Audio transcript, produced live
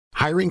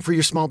Hiring for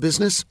your small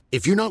business?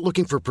 If you're not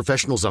looking for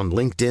professionals on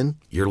LinkedIn,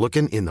 you're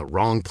looking in the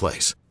wrong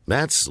place.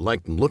 That's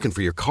like looking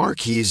for your car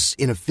keys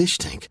in a fish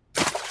tank.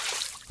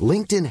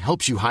 LinkedIn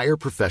helps you hire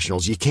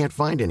professionals you can't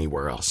find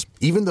anywhere else,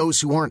 even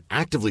those who aren't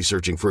actively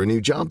searching for a new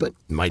job but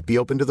might be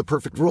open to the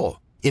perfect role.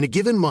 In a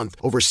given month,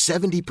 over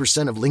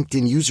 70% of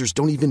LinkedIn users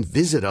don't even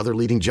visit other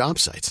leading job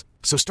sites.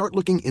 So start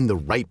looking in the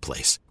right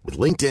place. With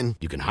LinkedIn,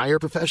 you can hire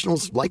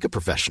professionals like a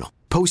professional.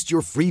 Post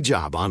your free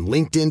job on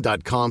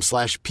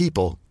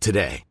linkedin.com/people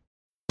today.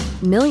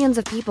 Millions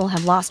of people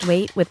have lost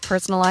weight with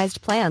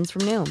personalized plans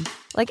from Noom.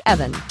 Like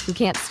Evan, who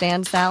can't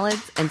stand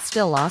salads and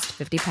still lost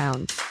 50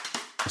 pounds.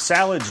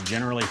 Salads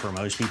generally for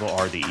most people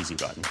are the easy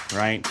button,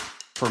 right?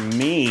 For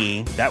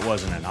me, that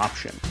wasn't an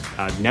option.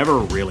 I never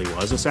really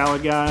was a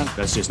salad guy.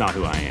 That's just not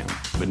who I am.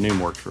 But Noom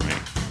worked for me.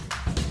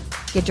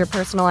 Get your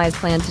personalized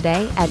plan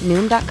today at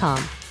Noom.com.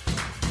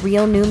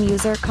 Real Noom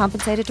user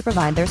compensated to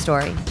provide their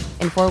story.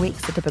 In 4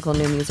 weeks, the typical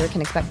Noom user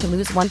can expect to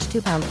lose 1 to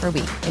 2 pounds per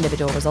week.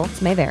 Individual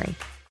results may vary.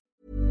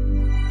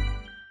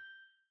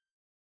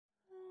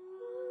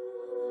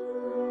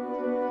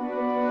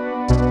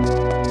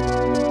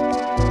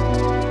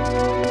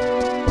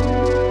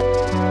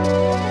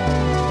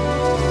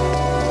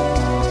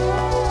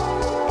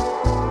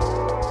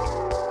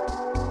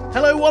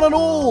 Hello one and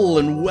all,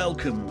 and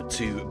welcome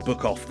to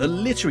Book Off, the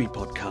literary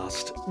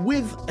podcast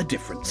with a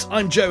difference.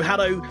 I'm Joe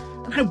Haddo,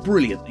 and how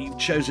brilliant that you've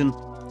chosen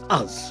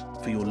us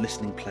for your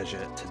listening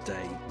pleasure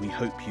today. We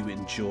hope you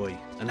enjoy.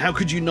 And how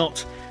could you not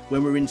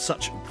when we're in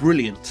such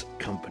brilliant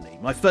company?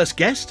 My first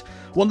guest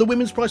won the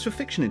Women's Prize for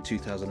Fiction in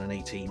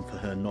 2018 for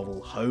her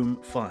novel Home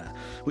Fire,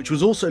 which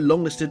was also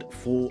longlisted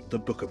for the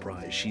Booker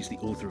Prize. She's the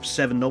author of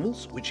 7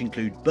 novels, which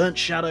include Burnt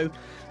Shadow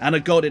and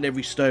A God in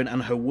Every Stone,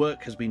 and her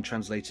work has been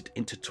translated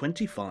into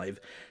 25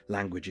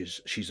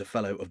 languages. She's a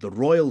fellow of the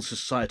Royal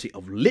Society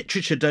of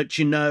Literature, don't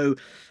you know,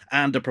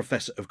 and a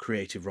professor of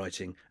creative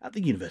writing at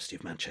the University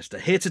of Manchester.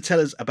 Here to tell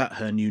us about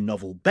her new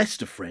novel,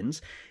 Best of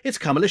Friends, it's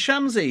Kamila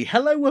Shamsie.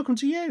 Hello, welcome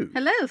to you.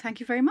 Hello, thank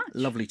you very much.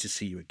 Lovely to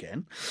see you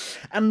again.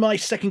 And my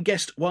second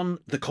guest won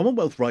the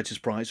Commonwealth Writers'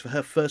 Prize for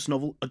her first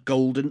novel, A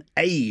Golden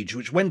Age,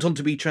 which went on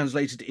to be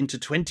translated into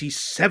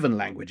 27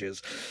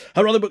 languages.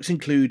 Her other books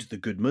include The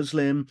Good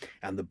Muslim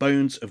and The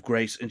Bones of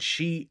Grace, and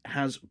she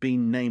has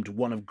been named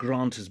one of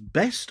Granta's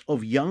best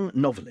of young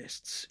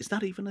novelists. Is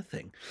that even a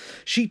thing?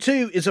 She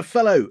too is a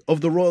fellow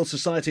of the Royal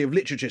Society of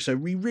Literature, so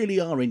we really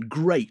are in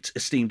great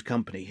esteemed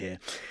company here.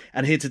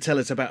 And here to tell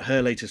us about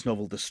her latest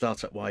novel, The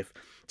Startup Wife,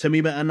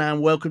 Tamima Annan,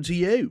 welcome to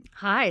you.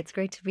 Hi, it's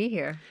great to be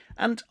here.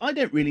 And I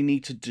don't really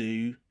need to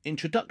do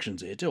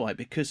introductions here, do I?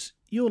 Because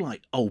you're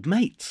like old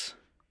mates.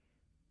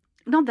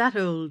 Not that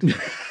old.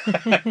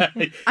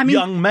 I mean,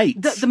 young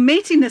mates. The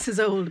matiness is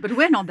old, but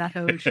we're not that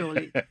old,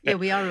 surely. Yeah,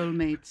 we are old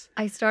mates.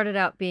 I started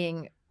out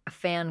being a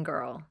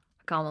fangirl.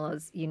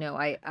 Kamila's,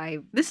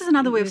 This is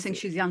another way of saying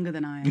she's younger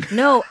than I am.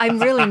 No, I'm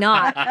really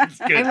not.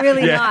 I'm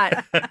really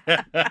Yeah.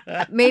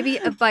 not. Maybe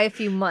by a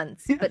few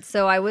months. But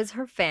so I was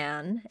her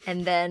fan,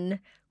 and then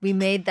we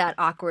made that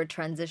awkward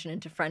transition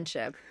into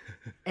friendship,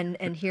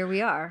 and here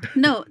we are.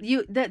 No,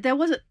 there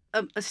was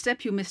a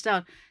step you missed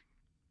out.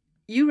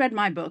 You read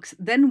my books,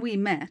 then we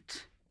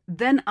met,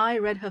 then I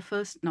read her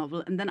first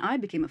novel, and then I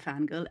became a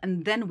fangirl,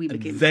 and then we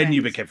became friends. Then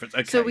you became friends,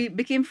 okay. So we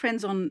became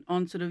friends on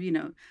sort of,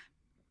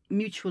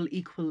 mutual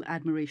equal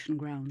admiration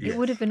ground. It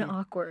would have been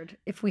awkward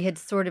if we had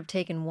sort of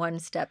taken one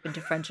step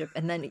into friendship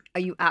and then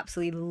you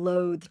absolutely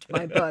loathed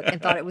my book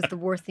and thought it was the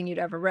worst thing you'd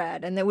ever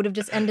read, and that would have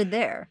just ended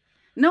there.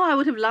 No, I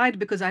would have lied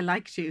because I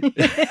liked you. But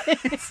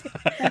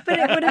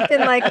it would have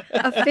been like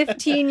a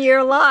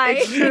 15-year lie.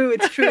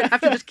 It's true. I have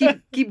to just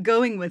keep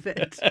going with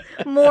it.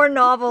 More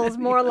novels,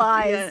 more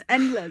lies. Yeah,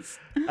 endless.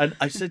 And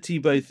I said to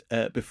you both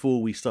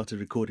before we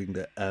started recording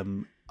that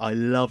I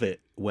love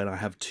it when I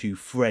have two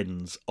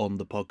friends on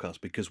the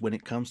podcast, because when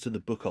it comes to the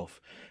book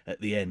off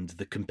at the end,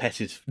 the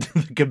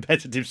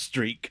competitive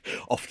streak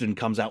often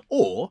comes out,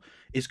 or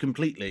is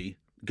completely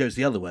goes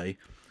the other way,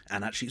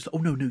 and actually it's like,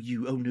 oh no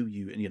you,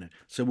 and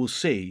so we'll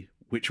see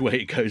which way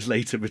it goes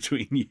later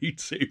between you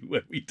two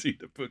when we do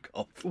the book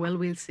off. Well,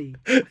 we'll see.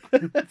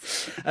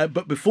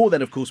 But before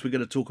then, of course, we're going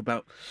to talk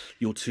about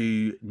your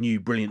two new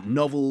brilliant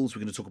novels.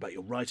 We're going to talk about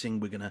your writing.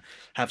 We're going to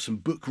have some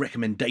book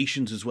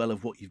recommendations as well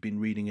of what you've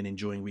been reading and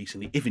enjoying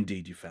recently, if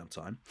indeed you found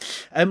time.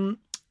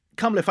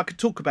 Kamila, if I could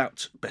talk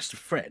about Best of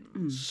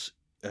Friends,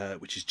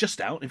 which is just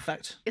out, in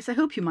fact. Yes, I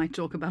hope you might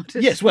talk about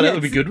it. Yes, well, that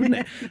would be good,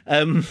 wouldn't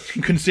it?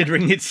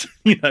 Considering it's,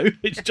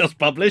 it's just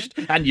published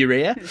and you're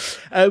here.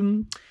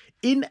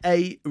 In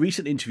a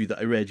recent interview that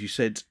I read, you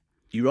said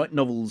you write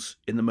novels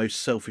in the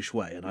most selfish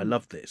way. And I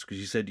love this because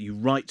you said you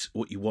write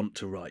what you want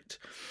to write.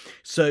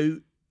 So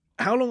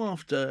how long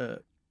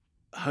after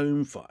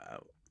Home Fire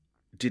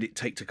did it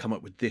take to come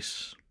up with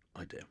this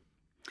idea?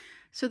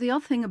 So the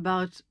other thing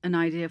about an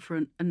idea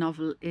for a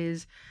novel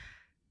is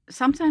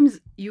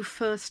sometimes you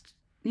first,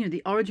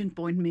 the origin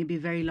point may be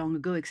very long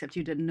ago, except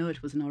you didn't know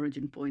it was an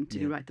origin point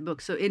to write the book.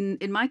 So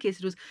in my case,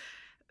 it was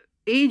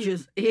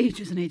ages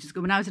and ages ago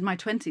when I was in my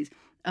 20s.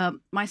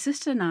 My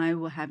sister and I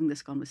were having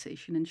this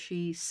conversation, and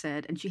she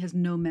said, and she has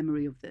no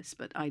memory of this,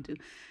 but I do.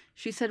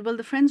 She said, well,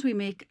 the friends we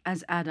make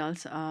as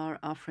adults are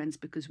our friends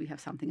because we have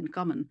something in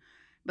common.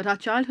 But our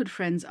childhood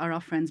friends are our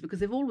friends because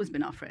they've always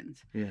been our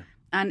friends. Yeah.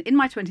 And in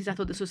my 20s, I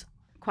thought this was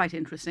quite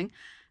interesting.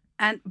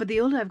 But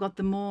the older I've got,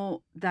 the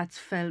more that's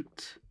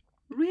felt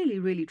really,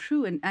 really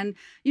true. And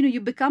you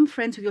become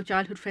friends with your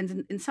childhood friends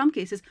in some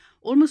cases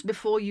almost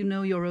before you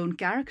know your own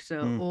character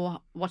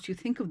or what you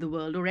think of the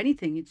world or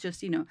anything. It's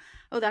just,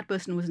 oh, that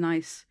person was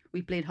nice.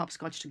 We played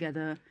hopscotch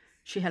together.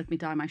 She helped me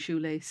tie my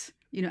shoelace.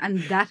 And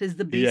that is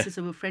the basis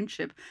of a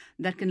friendship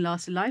that can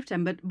last a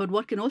lifetime. But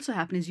what can also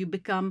happen is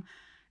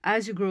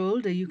as you grow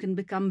older, you can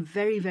become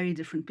very, very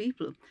different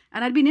people.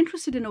 And I'd been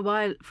interested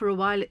for a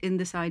while in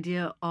this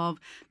idea of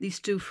these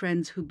two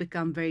friends who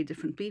become very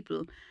different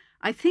people.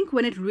 I think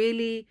when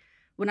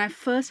I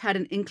first had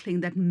an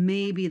inkling that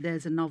maybe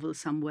there's a novel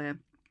somewhere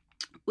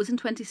was in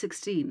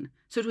 2016.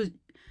 So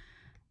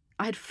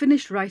I had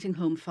finished writing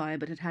Home Fire,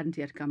 but it hadn't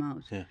yet come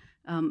out. Yeah.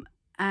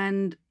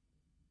 And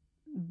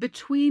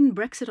between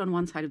Brexit on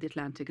one side of the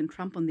Atlantic and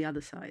Trump on the other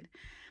side,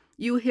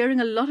 you were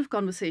hearing a lot of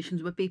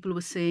conversations where people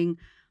were saying,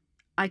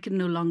 I can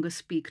no longer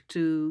speak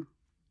to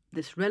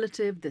this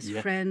relative, this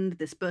friend,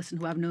 this person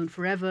who I've known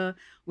forever.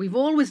 We've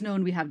always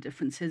known we have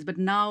differences, but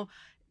now,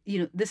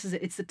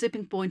 it's the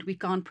tipping point. We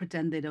can't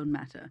pretend they don't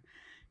matter.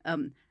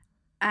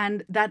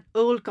 And that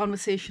old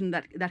conversation,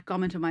 that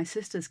comment of my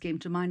sister's came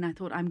to mind. And I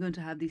thought, I'm going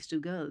to have these two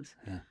girls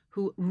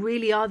who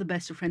really are the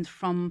best of friends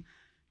from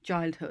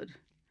childhood.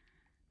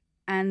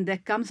 And there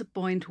comes a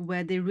point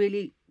where they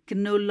really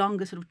can no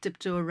longer sort of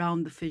tiptoe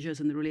around the fissures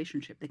in the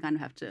relationship. They kind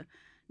of have to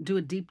do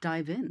a deep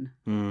dive in.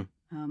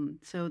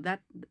 So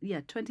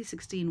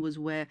 2016 was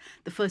where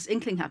the first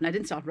inkling happened. I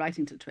didn't start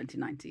writing till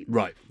 2019.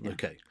 Right. Yeah.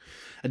 Okay.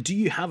 And do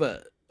you have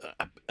a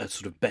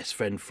sort of best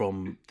friend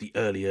from the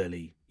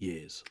early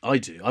years? I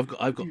do. I've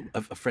got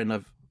a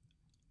friend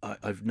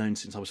I've known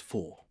since I was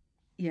 4.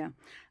 Yeah,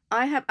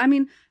 I have. I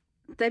mean,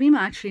 Tamima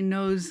actually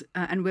knows,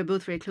 and we're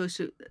both very close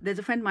to. There's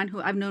a friend of mine who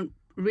I've known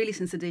really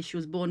since the day she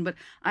was born, but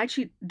I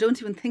actually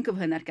don't even think of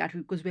her in that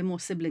category because we're more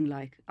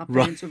sibling-like. Our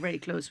parents were very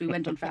close. We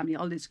went on family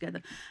holidays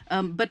together.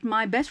 But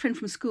my best friend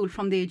from school,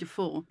 from the age of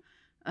 4,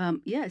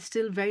 is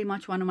still very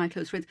much one of my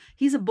close friends.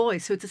 He's a boy,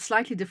 so it's a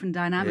slightly different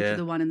dynamic to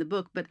the one in the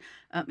book, but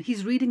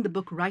he's reading the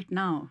book right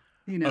now.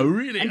 Oh,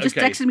 really? And just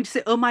texted me to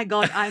say, oh my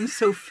God, I'm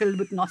so filled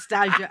with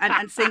nostalgia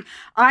and saying,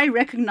 I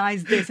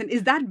recognize this. And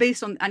is that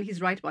based on, and he's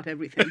right about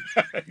everything.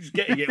 He's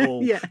getting it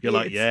all. You're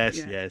like,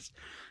 yes.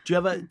 Do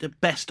you have the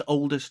best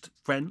oldest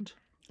friend?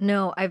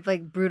 No, I've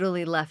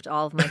brutally left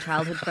all of my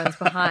childhood friends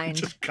behind.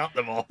 Just cut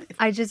them off.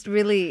 I just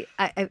really,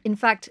 in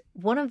fact,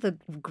 one of the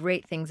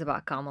great things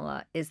about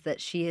Kamala is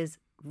that she is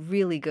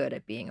really good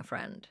at being a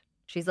friend.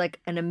 She's like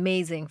an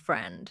amazing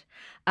friend.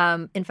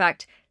 In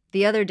fact,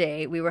 the other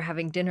day, we were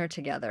having dinner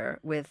together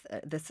with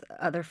this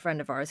other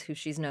friend of ours who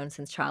she's known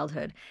since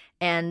childhood.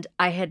 And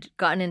I had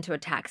gotten into a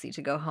taxi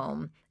to go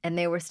home. And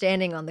they were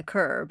standing on the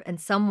curb. And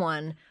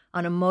someone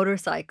on a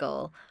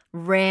motorcycle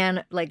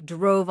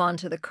drove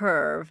onto the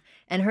curve.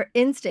 And her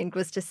instinct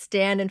was to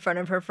stand in front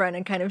of her friend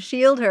and kind of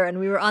shield her. And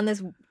we were on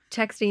this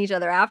texting each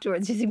other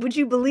afterwards. She said, would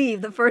you believe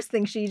the first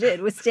thing she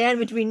did was stand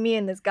between me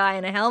and this guy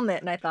in a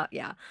helmet? And I thought,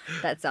 yeah,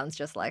 that sounds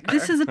just like her.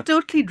 This is a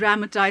totally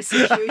dramatized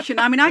situation.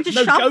 I mean, I just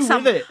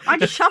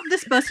shoved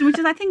this person, which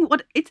is, I think,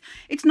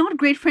 it's not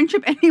great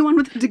friendship. Anyone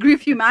with a degree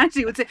of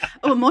humanity would say,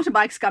 oh, a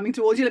motorbike's coming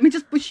towards you. Let me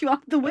just push you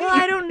out the way. Well,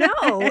 I don't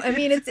know. I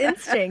mean, it's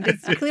instinct.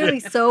 It's clearly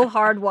so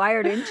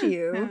hardwired into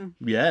you.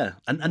 Yeah.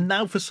 And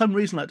now, for some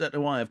reason, I don't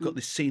know why, I've got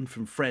this scene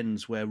from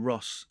Friends where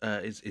Ross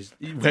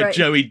where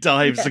Joey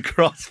dives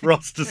across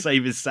Ross to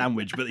save his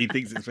sandwich, but he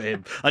thinks it's for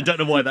him. I don't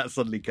know why that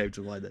suddenly came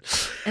to mind.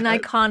 An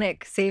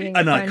iconic saving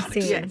a friend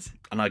scene.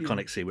 An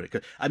iconic scene.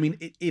 I mean,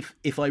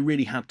 if I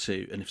really had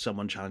to, and if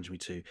someone challenged me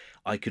to,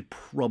 I could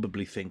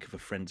probably think of a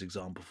Friends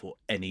example for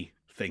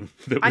anything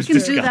that was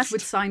discussed. I can do that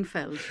with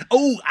Seinfeld.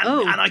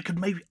 And I could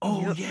maybe.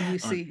 You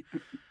see.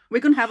 We're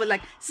going to have a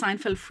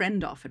Seinfeld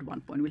friend off at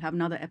one point. We'll have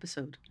another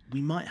episode.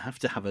 We might have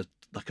to have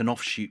an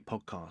offshoot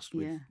podcast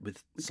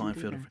with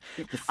Seinfeld.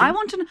 I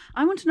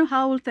want to know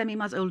how old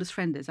Temima's oldest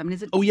friend is. I mean,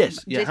 is it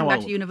dating back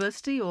to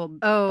university or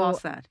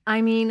past that?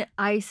 I mean,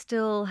 I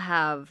still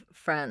have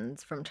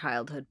friends from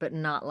childhood, but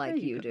not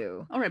like you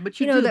do. All right, but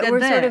you know that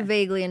we're sort of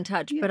vaguely in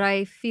touch. Yeah. But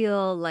I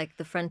feel like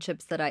the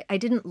friendships that I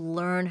didn't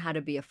learn how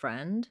to be a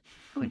friend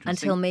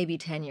until maybe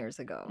 10 years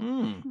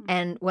ago.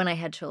 And when I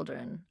had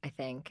children, I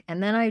think.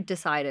 And then I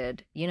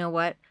decided, you know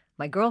what?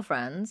 My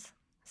girlfriends,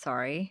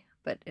 sorry,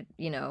 but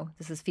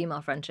this is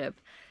female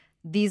friendship.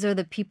 These are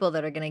the people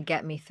that are going to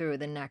get me through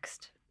the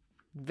next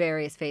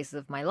various phases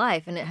of my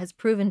life. And it has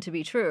proven to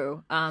be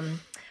true.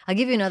 I'll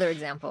give you another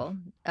example.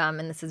 And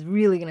this is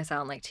really going to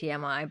sound like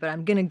TMI, but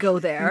I'm going to go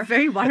there. I'm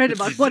very worried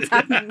about what's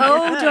happening.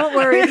 Oh, don't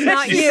worry. It's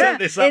not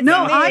you.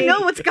 No, I know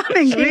what's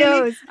coming. She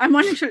knows. I'm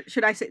wondering,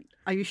 should I say,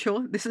 are you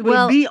sure? This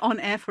will be on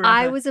air forever.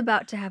 I was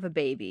about to have a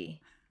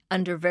baby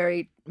under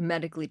very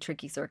medically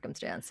tricky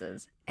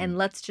circumstances. And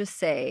let's just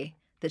say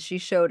that she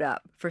showed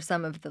up for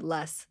some of the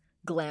less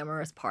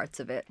glamorous parts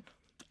of it.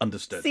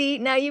 Understood. See,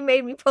 now you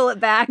made me pull it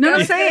back. No, I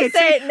was say gonna it.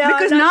 say it. No,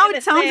 because I'm not now gonna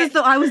it sounds say as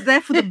though I was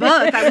there for the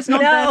birth. I was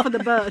not No. there for the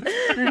birth.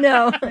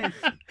 No.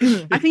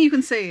 I think you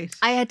can say it.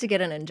 I had to get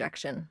an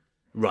injection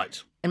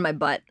Right. in my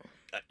butt,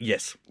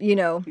 Yes.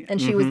 and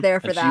she was there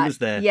for And she that. was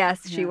there.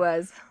 Yes, she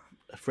was.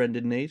 A friend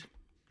in need,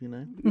 you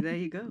know. There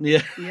you go.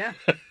 Yeah. Yeah.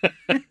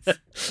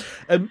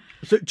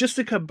 So just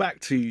to come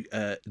back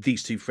to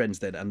these two friends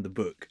then and the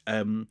book,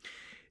 the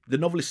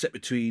novel is set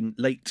between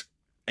late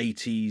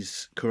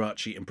 80s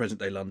Karachi and present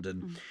day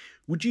London.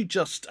 Would you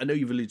just, I know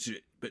you've alluded to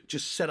it, but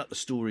just set up the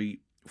story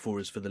for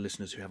us for the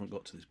listeners who haven't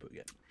got to this book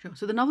yet? Sure.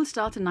 So the novel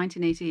starts in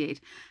 1988,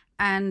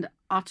 and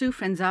our two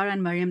friends, Zara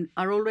and Mariam,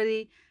 are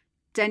already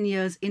 10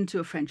 years into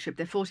a friendship.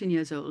 They're 14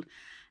 years old.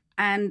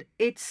 And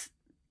it's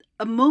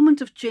a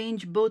moment of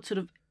change, both sort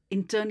of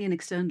internally and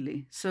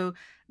externally. So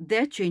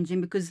they're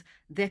changing because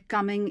they're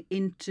coming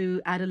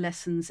into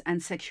adolescence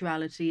and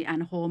sexuality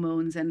and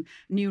hormones and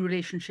new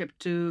relationship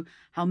to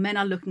how men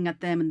are looking at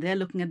them, and they're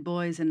looking at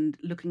boys and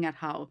looking at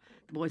how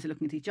the boys are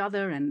looking at each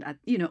other, and at,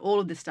 all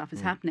of this stuff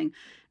is happening.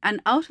 And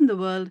out in the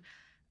world,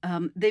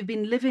 they've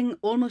been living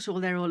almost all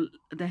their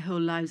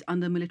whole lives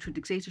under military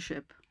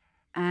dictatorship,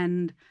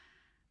 and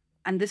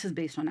this is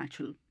based on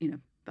actual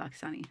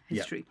Pakistani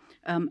history.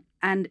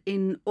 And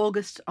in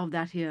August of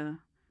that year,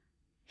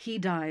 he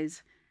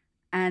dies,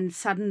 and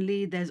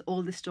suddenly there's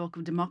all this talk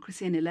of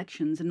democracy and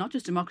elections, and not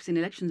just democracy and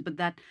elections, but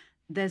that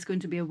there's going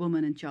to be a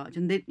woman in charge,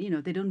 and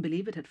they don't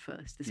believe it at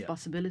first, this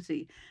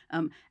possibility.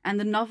 And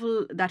the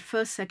novel, that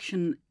first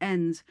section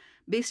ends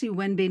basically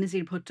when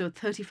Benazir Bhutto, a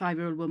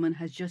 35-year-old woman,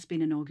 has just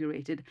been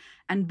inaugurated,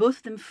 and both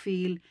of them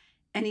feel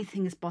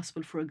anything is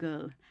possible for a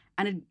girl,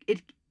 and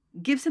it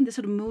gives them this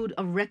sort of mood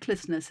of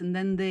recklessness, and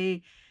then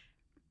they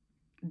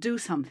do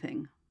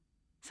something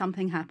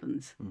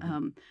happens,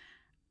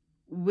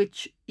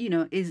 which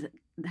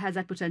has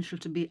that potential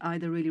to be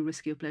either really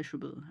risky or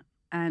pleasurable,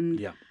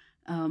 and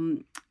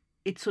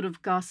it sort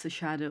of casts a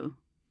shadow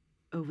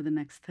over the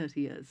next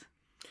 30 years.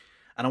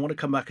 And I want to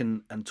come back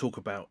and talk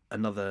about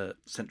another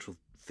central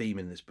theme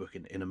in this book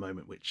in a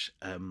moment, which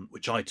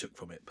I took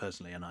from it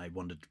personally, and I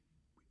wondered,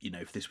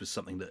 if this was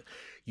something that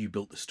you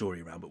built the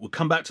story around. But we'll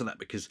come back to that,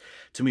 because,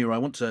 Tamira, I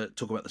want to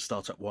talk about the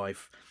startup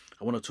wife.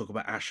 I want to talk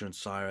about Asha and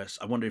Cyrus.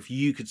 I wonder if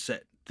you could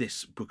set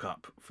this book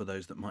up for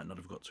those that might not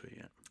have got to it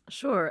yet.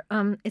 Sure.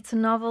 It's a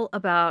novel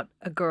about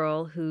a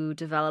girl who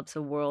develops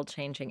a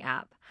world-changing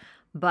app.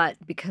 But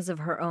because of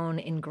her own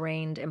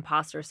ingrained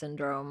imposter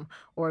syndrome,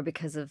 or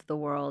because of the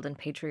world and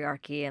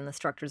patriarchy and the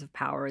structures of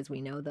power as we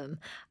know them,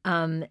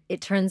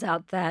 it turns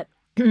out that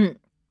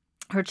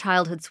her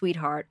childhood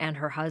sweetheart and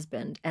her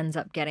husband ends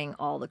up getting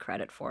all the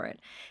credit for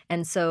it.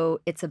 And so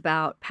it's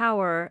about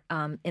power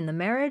in the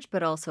marriage,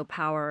 but also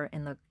power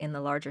in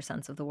the larger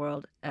sense of the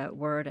word,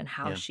 and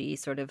how she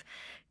sort of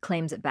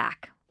claims it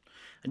back.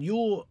 And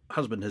your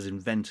husband has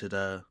invented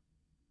a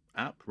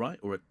app, right?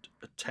 Or a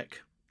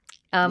tech.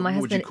 My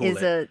husband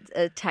is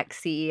a tech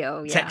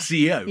CEO. Yeah. Tech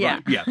CEO,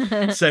 Yeah. right?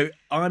 Yeah. So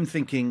I'm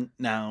thinking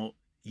now,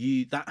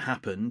 that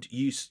happened.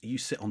 You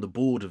sit on the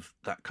board of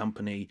that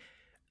company.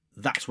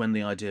 That's when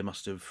the idea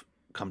must have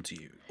come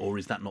to you, or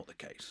is that not the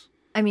case?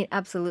 I mean,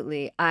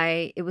 absolutely.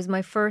 It was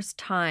my first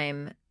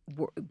time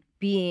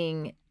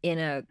being in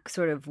a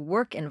sort of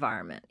work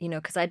environment,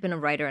 because I'd been a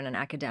writer and an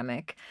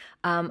academic.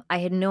 I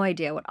had no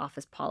idea what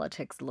office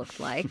politics looked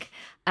like.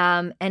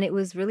 And it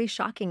was really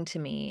shocking to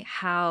me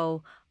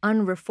how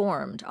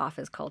unreformed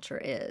office culture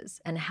is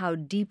and how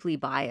deeply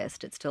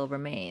biased it still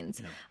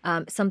remains.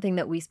 Something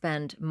that we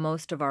spend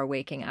most of our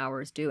waking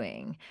hours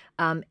doing,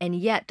 and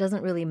yet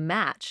doesn't really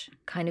match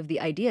kind of the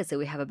ideas that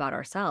we have about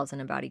ourselves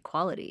and about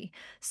equality.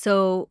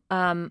 So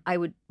I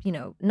would,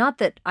 not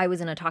that I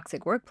was in a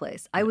toxic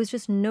workplace, I was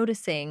just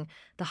noticing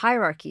the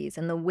hierarchies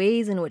and the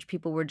ways in which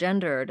people were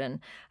gendered, and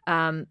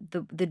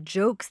the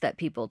jokes that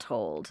people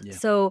told. Yeah.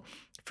 So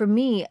for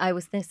me, I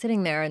was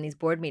sitting there in these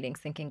board meetings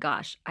thinking,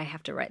 gosh, I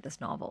have to write this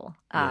novel.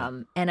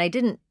 And I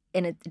didn't,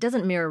 and it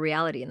doesn't mirror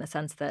reality in the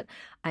sense that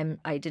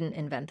I didn't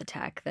invent the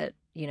tech that,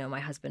 my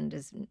husband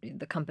is,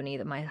 the company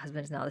that my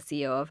husband is now the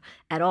CEO of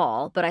at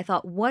all. But I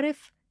thought, what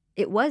if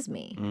it was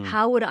me?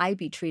 How would I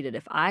be treated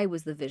if I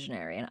was the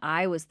visionary and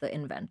I was the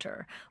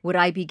inventor? Would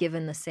I be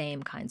given the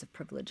same kinds of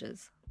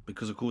privileges?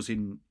 Because, of course,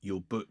 in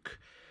your book,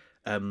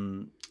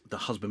 the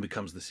husband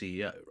becomes the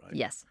CEO, right?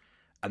 Yes.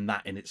 And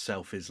that in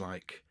itself is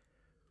like,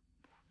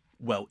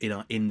 well,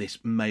 in this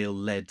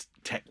male-led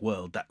tech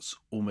world, that's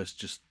almost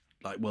just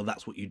like, well,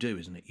 that's what you do,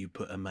 isn't it? You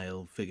put a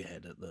male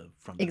figurehead at the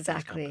front of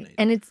this company.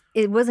 And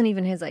it wasn't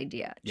even his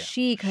idea. Yeah,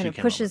 she kind of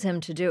pushes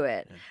him to do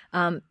it.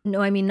 Yeah.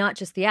 No, I mean, not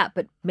just the app,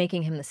 but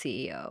making him the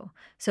CEO.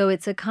 So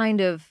it's a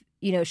kind of,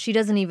 she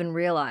doesn't even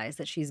realize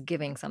that she's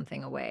giving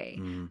something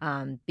away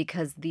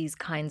because these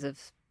kinds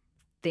of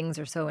things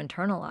are so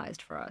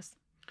internalized for us.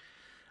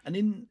 And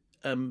in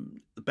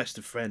The Best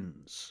of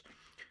Friends,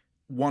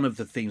 one of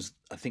the things,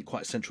 I think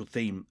quite a central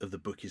theme of the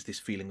book is this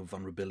feeling of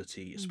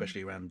vulnerability,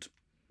 especially around,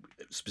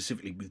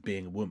 specifically with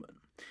being a woman,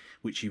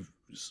 which you've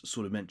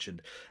sort of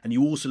mentioned, and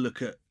you also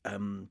look at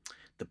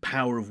the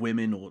power of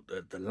women, or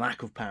the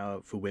lack of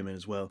power for women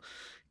as well.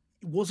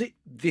 Was it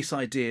this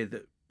idea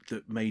that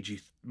made you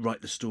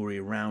write the story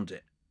around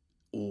it,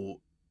 or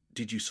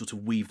did you sort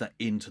of weave that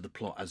into the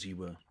plot as you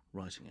were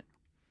writing it?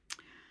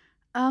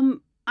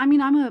 I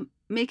mean, I'm a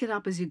make it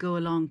up as you go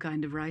along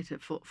kind of writer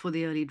for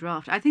the early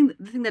draft. I think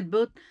the thing that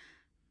both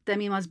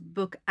Temima's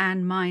book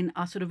and mine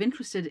are sort of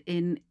interested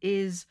in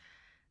is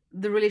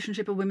the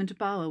relationship of women to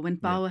power, when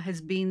power has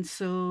been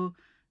so,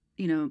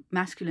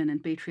 masculine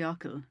and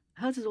patriarchal.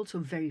 Hers is also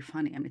very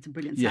funny. I mean, it's a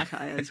brilliant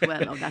satire as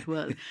well of that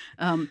world.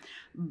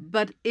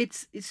 But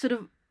it's sort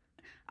of,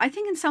 I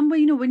think in some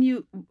way,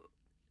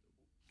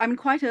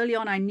 quite early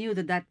on, I knew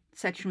that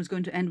section was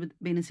going to end with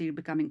Benazir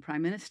becoming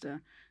prime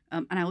minister.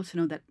 And I also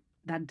know that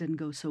didn't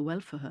go so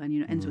well for her,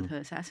 and, ends with her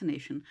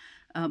assassination.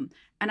 And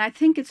I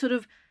think it's sort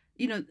of,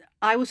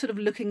 I was sort of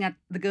looking at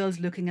the girls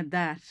looking at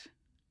that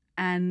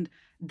and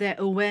their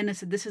awareness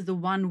that this is the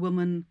one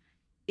woman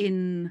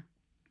in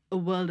a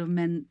world of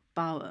men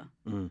power.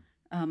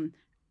 And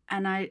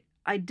I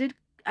did,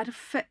 at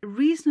a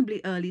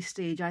reasonably early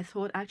stage, I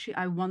thought, actually,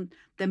 I want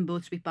them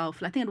both to be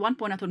powerful. I think at one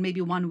point I thought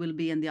maybe one will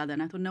be and the other.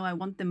 And I thought, no, I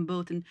want them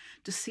both, and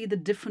to see the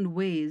different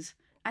ways,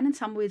 and in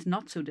some ways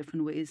not so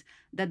different ways,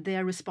 that they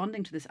are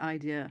responding to this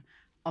idea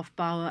of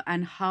power,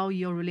 and how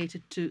you're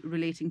relating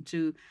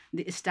to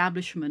the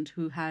establishment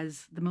who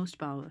has the most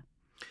power.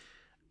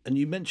 And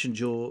you mentioned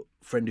your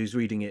friend who's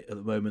reading it at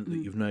the moment that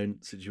you've known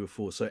since you were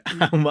 4. So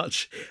how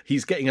much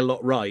he's getting a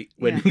lot right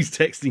when he's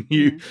texting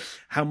you.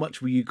 How much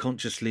were you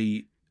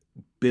consciously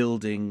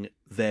building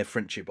their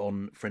friendship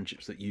on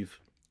friendships that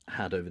you've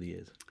had over the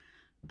years?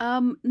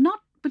 Not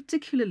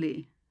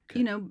particularly,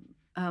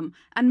 and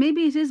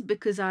maybe it is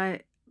because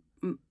I,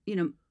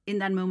 in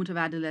that moment of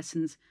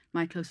adolescence,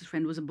 my closest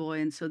friend was a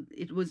boy, and so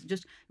it was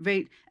just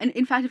very, and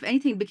in fact, if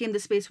anything, it became the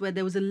space where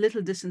there was a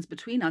little distance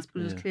between us,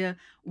 because it was clear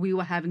we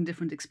were having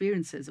different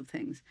experiences of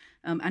things,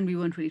 and we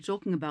weren't really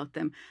talking about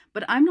them.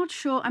 But I'm not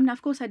sure,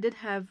 of course I did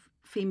have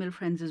female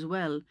friends as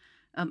well,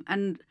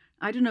 and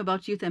I don't know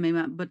about you,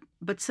 Temima,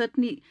 but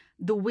certainly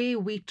the way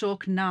we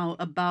talk now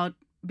about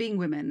being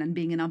women and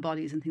being in our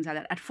bodies and things like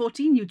that. At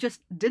 14, you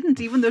just didn't,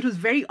 even though it was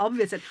very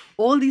obvious that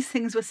all these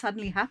things were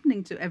suddenly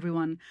happening to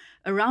everyone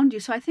around you.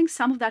 So I think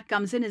some of that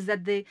comes in is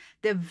that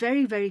they're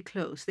very, very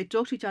close. They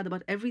talk to each other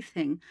about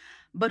everything.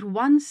 But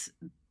once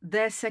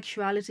their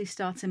sexuality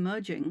starts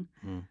emerging,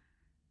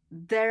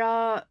 there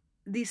are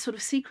these sort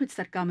of secrets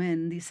that come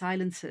in, these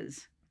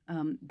silences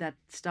that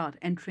start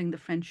entering the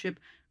friendship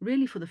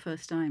really for the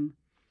first time.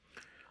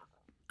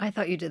 I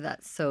thought you did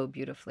that so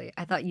beautifully.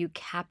 I thought you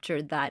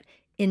captured that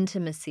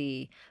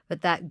intimacy,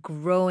 but that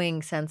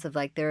growing sense of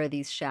like there are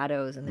these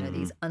shadows and there are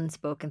these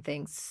unspoken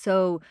things.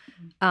 So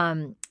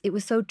it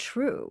was so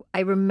true.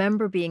 I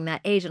remember being that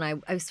age, and I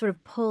was sort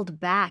of pulled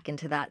back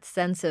into that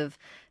sense of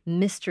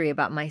mystery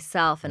about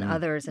myself and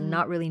others, and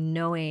not really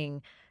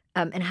knowing,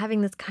 and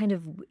having this kind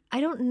of, I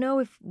don't know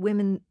if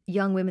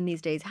young women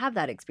these days have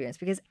that experience,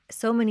 because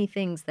so many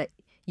things that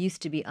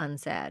used to be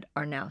unsaid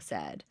are now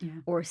said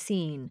or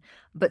seen.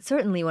 But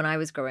certainly when I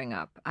was growing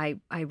up, I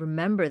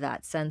remember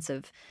that sense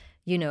of,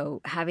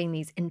 having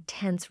these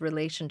intense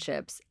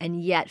relationships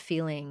and yet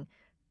feeling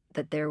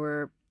that there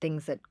were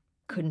things that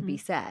couldn't be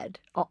said,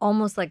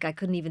 almost like I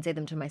couldn't even say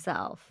them to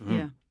myself.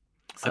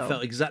 So, I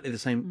felt exactly the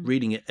same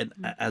reading it, and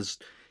as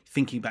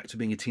thinking back to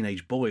being a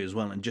teenage boy as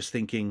well, and just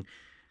thinking,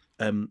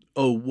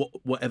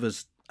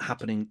 whatever's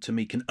happening to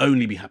me can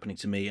only be happening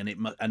to me,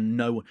 and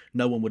no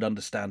one would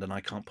understand, and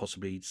I can't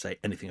possibly say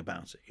anything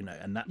about it,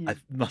 and that I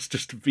must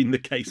just have been the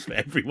case for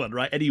everyone,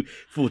 right? Any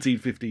 14,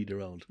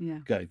 15-year-old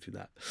going through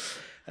that.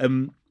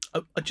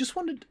 I just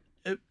wondered,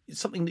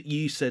 something that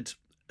you said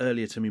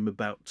earlier to me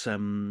about,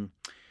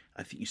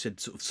 I think you said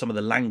sort of some of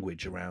the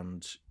language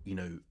around,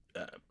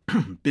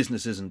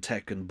 businesses and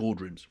tech and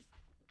boardrooms.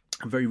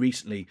 And very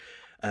recently,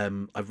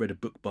 I've read a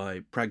book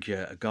by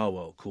Pragya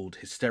Agarwal called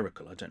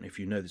Hysterical. I don't know if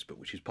you know this book,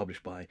 which is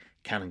published by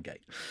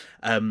Canongate.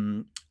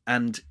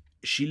 And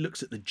she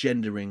looks at the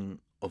gendering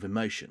of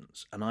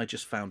emotions, and I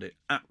just found it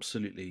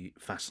absolutely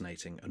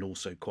fascinating, and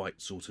also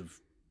quite sort of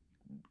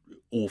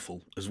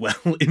awful as well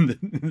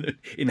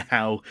in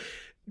how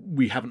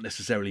we haven't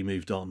necessarily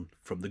moved on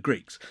from the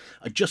Greeks.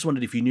 I just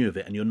wondered if you knew of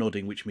it, and you're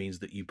nodding, which means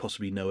that you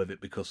possibly know of it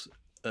because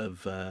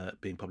of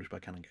being published by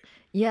Canongate.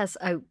 Yes,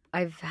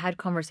 I've had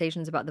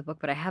conversations about the book,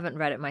 but I haven't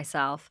read it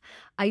myself.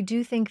 I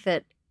do think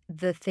that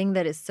the thing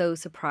that is so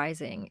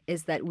surprising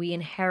is that we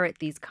inherit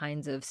these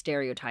kinds of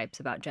stereotypes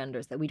about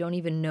genders that we don't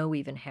even know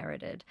we've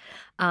inherited.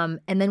 And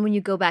then when you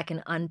go back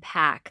and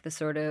unpack the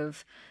sort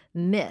of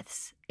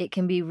myths, it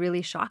can be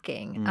really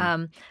shocking.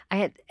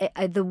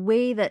 The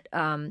way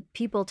that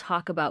people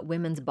talk about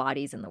women's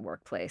bodies in the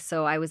workplace.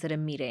 So I was at a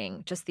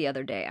meeting just the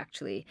other day,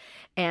 actually,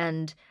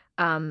 and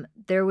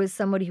there was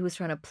somebody who was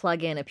trying to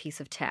plug in a piece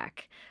of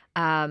tech.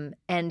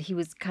 And he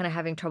was kind of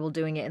having trouble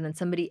doing it. And then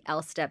somebody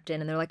else stepped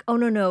in and they're like, oh,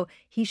 no,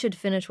 he should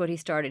finish what he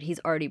started. He's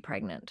already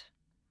pregnant.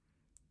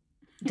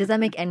 Does that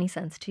make any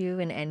sense to you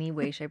in any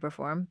way, shape, or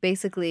form?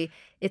 Basically,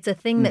 it's a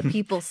thing that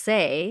people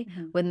say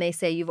when they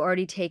say you've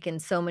already taken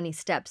so many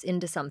steps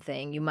into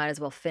something, you might as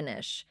well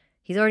finish.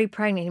 He's already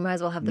pregnant. He might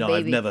as well have the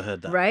baby. No, I've never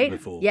heard that right?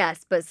 before.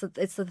 Yes, but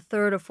it's the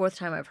third or fourth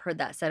time I've heard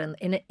that said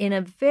in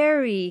a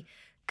very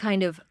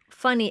kind of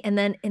funny. And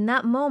then in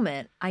that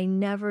moment, I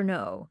never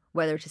know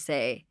whether to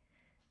say,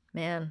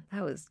 man,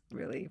 that was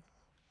really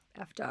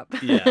effed up.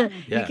 Yeah.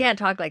 You can't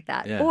talk like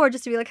that. Yeah. Or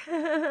just to be like,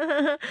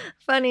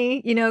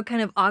 funny,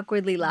 kind of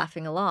awkwardly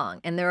laughing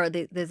along. And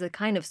there's a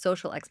kind of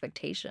social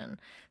expectation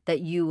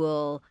that you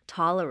will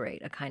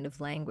tolerate a kind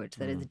of language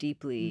that is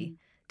deeply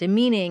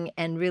demeaning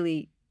and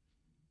really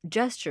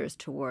gestures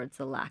towards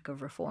the lack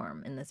of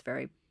reform in this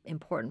very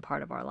important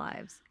part of our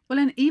lives. Well,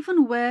 and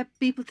even where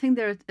people think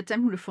they're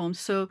attempting reform,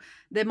 so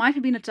there might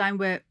have been a time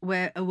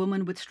where a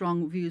woman with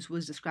strong views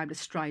was described as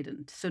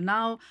strident. So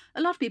now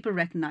a lot of people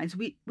recognize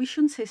we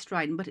shouldn't say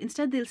strident, but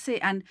instead they'll say,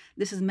 and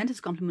this is meant as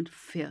a compliment,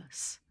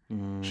 fierce.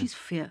 She's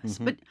fierce.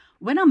 But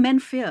when are men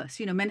fierce?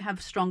 Men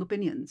have strong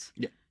opinions.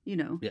 Yeah.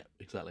 Yeah,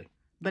 exactly.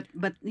 But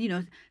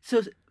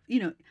so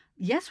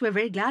yes, we're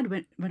very glad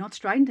we're not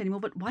strident anymore,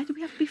 but why do we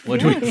have to be fierce? Why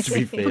do we have to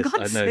be fierce? For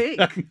God's I know. sake,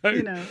 I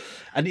know.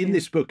 And in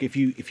this book, if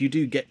you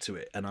do get to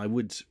it, and I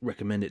would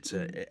recommend it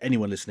to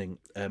anyone listening,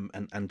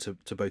 and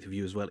to both of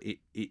you as well, it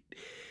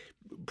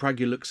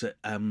Pragya looks at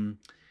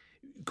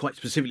quite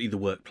specifically the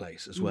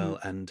workplace as well,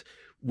 and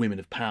women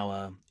of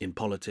power in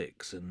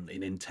politics and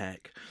in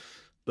tech.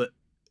 But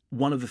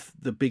one of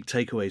the big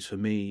takeaways for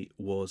me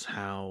was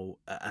how,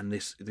 and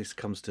this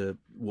comes to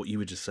what you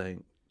were just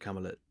saying,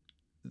 Kamala,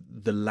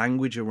 the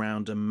language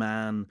around a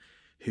man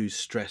who's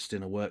stressed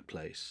in a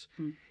workplace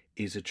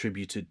is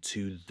attributed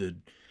to the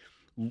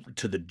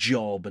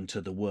job and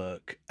to the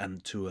work,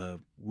 and to a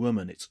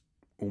woman it's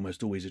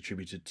almost always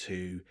attributed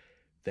to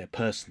their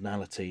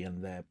personality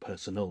and their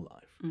personal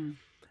life. And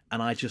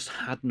I just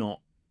had not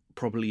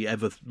probably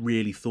ever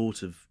really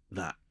thought of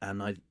that,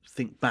 and I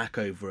think back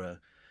over a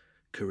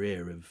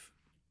career of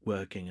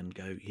working and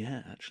go,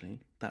 yeah, actually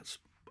that's,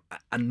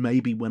 and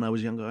maybe when I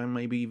was younger I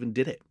maybe even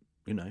did it,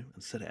 and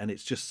said it, and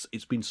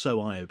it's been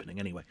so eye-opening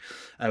anyway.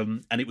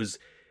 And it was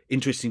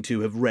interesting to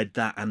have read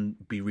that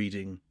and be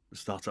reading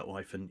Startup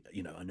Wife, and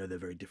I know they're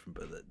very different,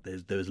 but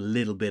there's a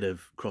little bit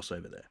of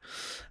crossover there.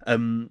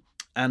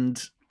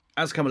 And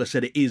as Kamala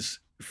said, it is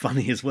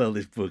funny as well,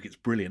 this book. It's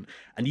brilliant,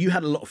 and you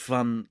had a lot of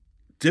fun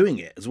doing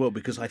it as well,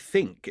 because I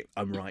think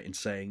I'm right in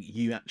saying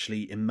you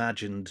actually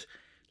imagined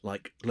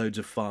like loads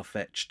of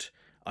far-fetched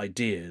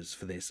ideas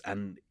for this,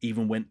 and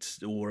even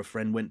a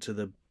friend went to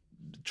the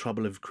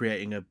trouble of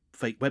creating a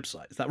fake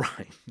website. Is that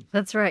right?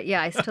 That's right.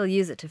 Yeah, I still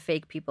use it to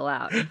fake people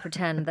out and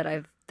pretend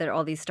that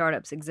all these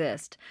startups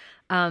exist.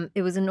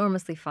 It was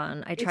enormously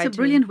fun. It's a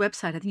brilliant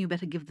website. I think you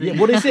better give the... Yeah,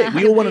 what is it?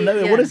 We all want to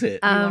know. What is it?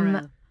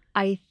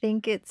 I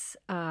think it's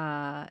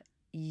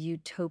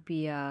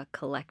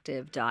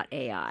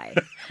utopiacollective.ai.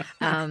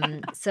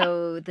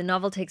 So the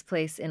novel takes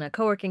place in a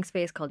co-working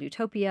space called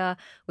Utopia,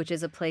 which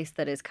is a place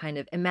that is kind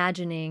of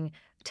imagining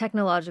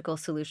technological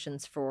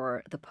solutions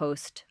for the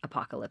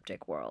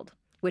post-apocalyptic world,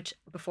 which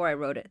before I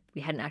wrote it, we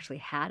hadn't actually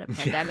had a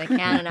pandemic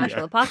and an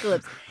actual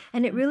apocalypse.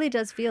 And it really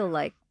does feel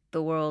like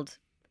the world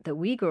that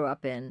we grew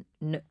up in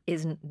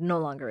no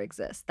longer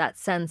exists. That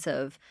sense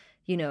of,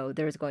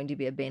 there's going to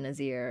be a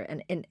Benazir.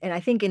 And I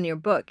think in your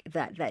book,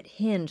 that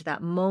hinge,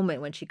 that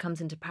moment when she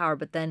comes into power,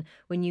 but then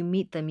when you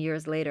meet them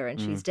years later and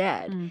she's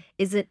dead,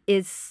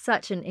 is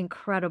such an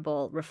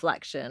incredible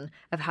reflection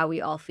of how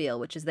we all feel,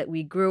 which is that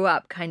we grew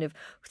up kind of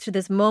to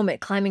this moment,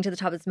 climbing to the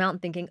top of this mountain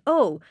thinking,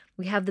 oh,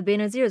 we have the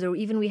Benazirs, or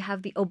even we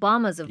have the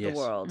Obamas of the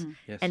world.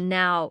 Yes. And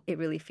now it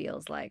really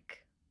feels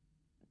like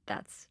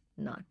that's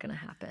not going to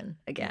happen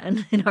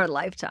again in our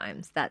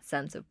lifetimes, that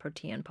sense of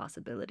protean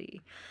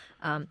possibility.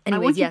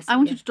 Anyways, I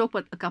want you to talk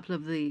about a couple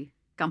of the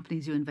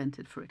companies you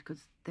invented for it,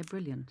 because they're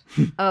brilliant.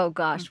 Oh,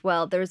 gosh.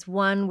 Well, there's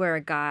one where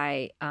a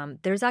guy,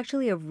 there's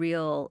actually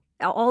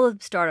all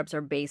of startups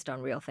are based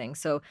on real things.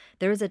 So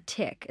there's a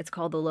tick. It's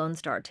called the Lone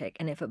Star tick.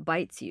 And if it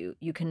bites you,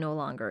 you can no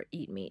longer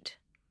eat meat.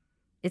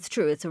 It's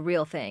true. It's a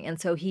real thing. And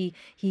so he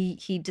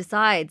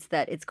decides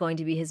that it's going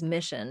to be his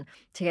mission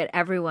to get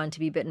everyone to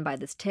be bitten by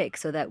this tick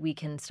so that we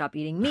can stop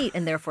eating meat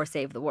and therefore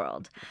save the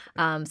world.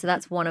 So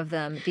that's one of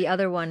them. The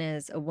other one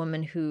is a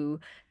woman who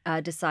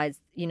decides,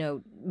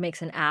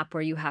 makes an app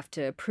where you have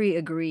to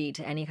pre-agree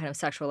to any kind of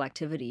sexual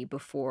activity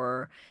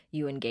before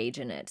you engage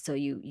in it. So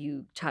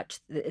you touch,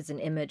 it's an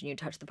image, and you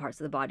touch the parts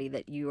of the body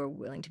that you are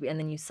willing to be, and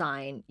then you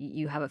sign,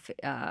 you have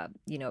a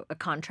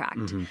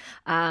contract.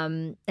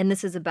 And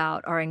this is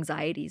about our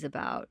anxieties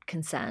about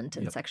consent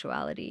and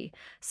sexuality.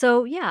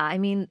 So yeah, I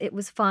mean, it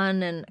was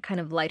fun and kind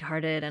of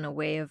lighthearted, and a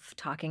way of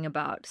talking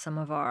about some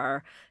of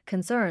our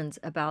concerns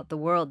about the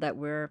world that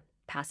we're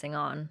passing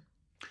on.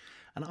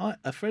 And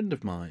a friend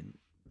of mine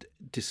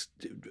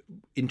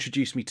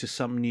introduced me to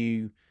some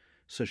new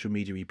social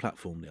media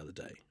platform the other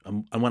day.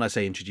 And when I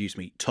say introduced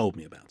me, told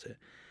me about it.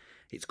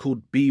 It's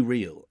called Be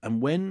Real.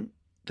 And when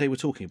they were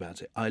talking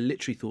about it, I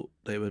literally thought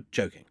they were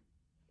joking.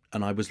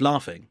 And I was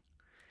laughing.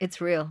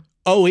 It's real.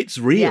 Oh, it's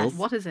real. Yes.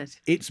 What is it?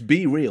 It's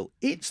Be Real.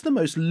 It's the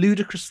most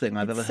ludicrous thing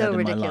I've ever It's so heard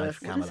in my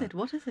ridiculous. life. What is it?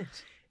 What is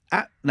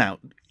it? Now,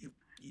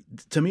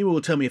 Tamima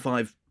will tell me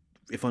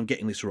if I'm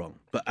getting this wrong.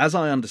 But as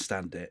I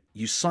understand it,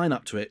 you sign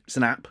up to it. It's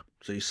an app,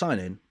 so you sign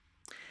in,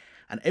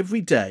 and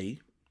every day,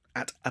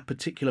 at a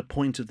particular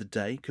point of the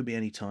day, could be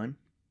any time,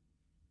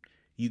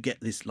 you get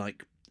this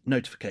like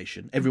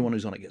notification. Everyone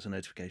who's on it gets a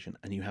notification,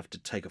 and you have to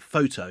take a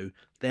photo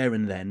there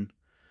and then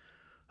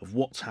of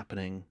what's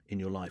happening in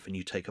your life, and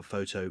you take a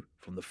photo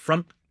from the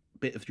front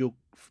bit of your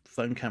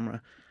phone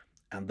camera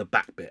and the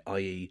back bit,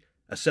 i.e.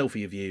 a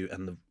selfie of you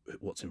and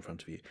what's in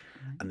front of you.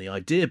 Right. And the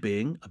idea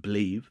being, I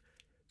believe,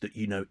 that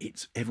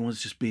it's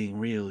everyone's just being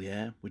real,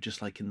 yeah? We're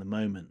just like in the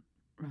moment.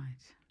 Right.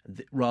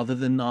 Rather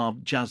than our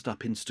jazzed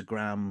up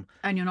Instagram.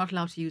 And you're not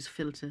allowed to use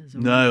filters. Or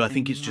No, I anything,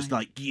 think it's just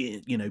right.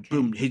 like,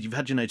 boom, here, you've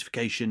had your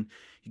notification,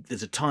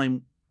 there's a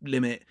time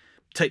limit,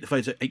 take the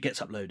photo, it gets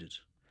uploaded.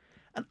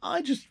 And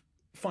I just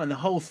find the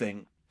whole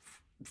thing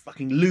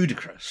fucking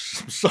ludicrous.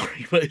 I'm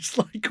sorry, but it's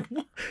like,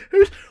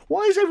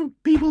 why is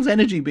people's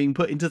energy being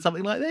put into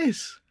something like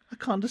this? I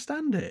can't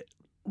understand it.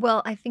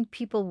 Well, I think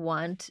people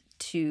want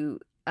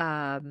to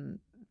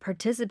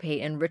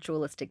participate in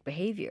ritualistic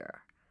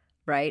behavior,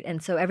 right?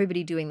 And so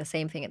everybody doing the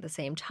same thing at the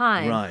same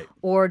time, Right.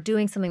 or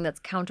doing something that's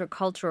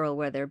countercultural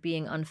where they're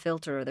being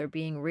unfiltered or they're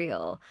being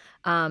real.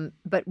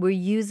 But we're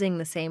using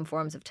the same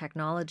forms of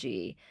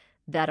technology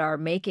that are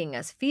making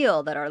us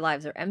feel that our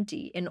lives are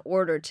empty in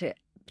order to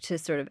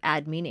sort of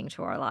add meaning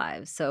to our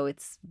lives. So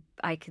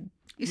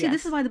You see,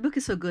 this is why the book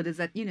is so good, is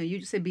that, you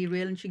just say be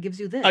real and she gives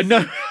you this. I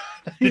know.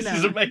 This You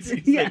is know.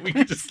 amazing. Yeah. We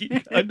can just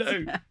keep. I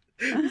know.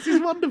 This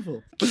is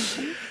wonderful.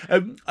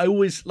 I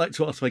always like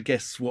to ask my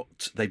guests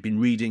what they've been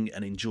reading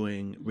and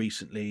enjoying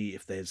recently.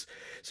 If there's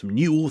some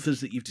new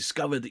authors that you've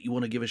discovered that you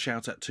want to give a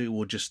shout out to,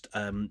 or just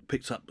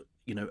picked up,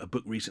 a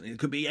book recently. It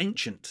could be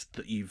ancient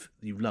that you've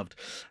loved.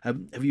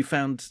 Have you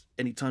found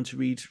any time to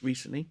read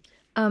recently?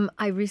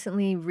 I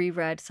recently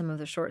reread some of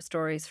the short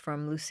stories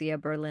from Lucia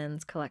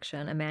Berlin's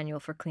collection, A Manual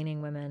for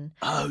Cleaning Women.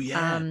 Oh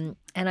yeah.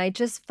 And I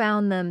just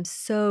found them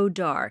so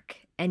dark.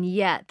 And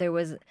yet there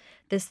was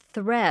this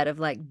thread of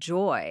like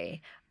joy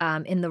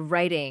in the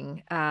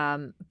writing,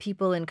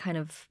 people in kind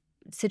of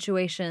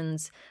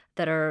situations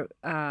that are,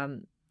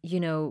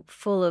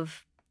 full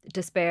of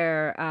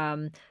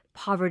despair,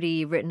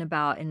 poverty written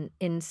about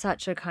in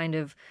such a kind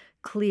of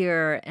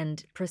clear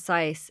and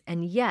precise,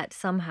 and yet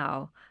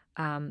somehow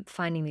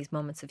finding these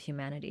moments of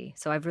humanity.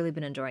 So I've really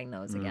been enjoying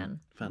those again.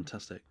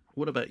 Fantastic.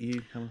 What about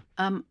you,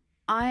 Helen?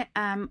 I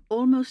am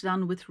almost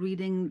done with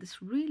reading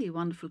this really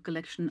wonderful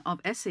collection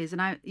of essays.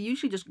 And I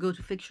usually just go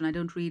to fiction. I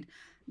don't read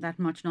that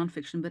much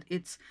nonfiction, but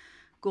it's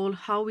called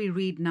How We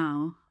Read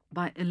Now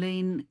by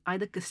Elaine,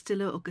 either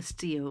Castillo or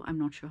Castillo. I'm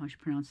not sure how she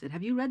pronounced it.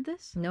 Have you read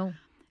this? No.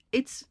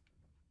 It's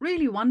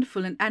really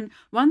wonderful. And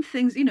one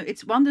thing,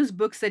 it's one of those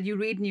books that you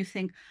read and you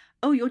think,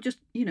 oh, you're just,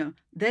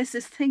 there's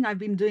this thing I've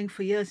been doing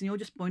for years and you're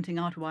just pointing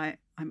out why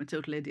I'm a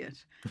total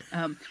idiot.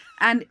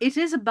 And it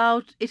is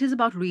about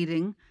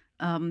reading.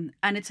 And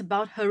it's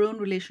about her own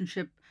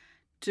relationship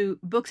to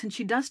books. And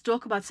she does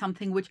talk about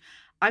something which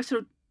I've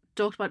sort of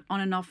talked about on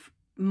and off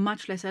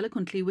much less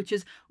eloquently, which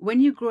is when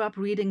you grew up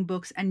reading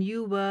books and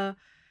you were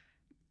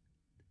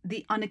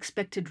the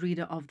unexpected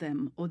reader of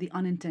them or the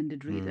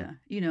unintended reader,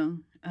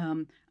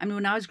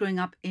 when I was growing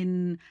up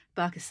in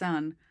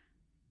Pakistan,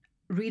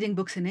 reading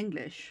books in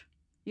English,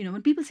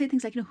 when people say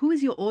things like, who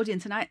is your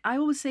audience? And I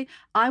always say,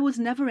 I was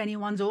never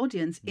anyone's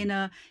audience in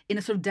a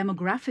sort of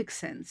demographic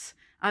sense.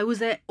 I was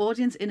their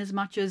audience in as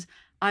much as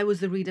I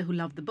was the reader who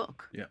loved the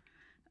book. Yeah.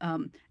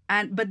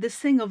 But this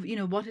thing of,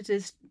 what it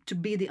is to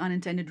be the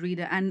unintended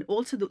reader, and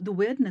also the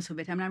weirdness of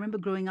it. I remember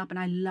growing up and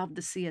I loved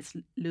the C.S.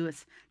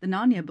 Lewis, the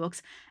Narnia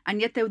books. And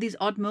yet there were these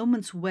odd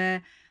moments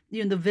where,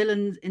 the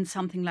villains in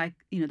something like,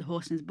 The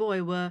Horse and His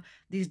Boy were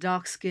these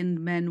dark-skinned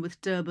men with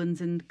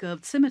turbans and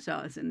curved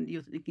scimitars. And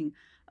you're thinking,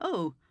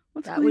 oh,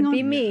 what's That going would on?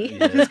 be me.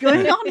 What is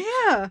going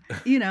on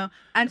here?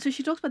 And so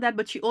she talks about that,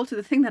 but she also,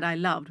 the thing that I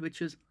loved, which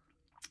was,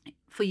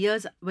 for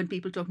years, when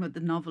people talk about the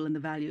novel and the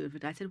value of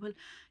it, I said, well,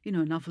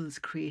 novels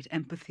create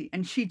empathy.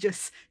 And she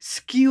just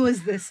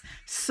skewers this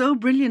so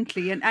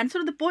brilliantly. And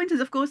sort of the point is,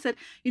 of course, that,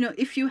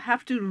 if you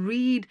have to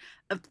read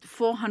a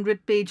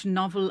 400-page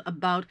novel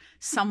about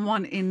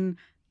someone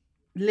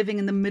living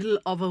in the middle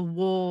of a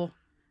war,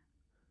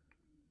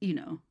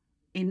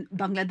 in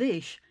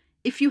Bangladesh,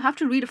 if you have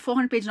to read a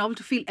 400-page novel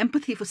to feel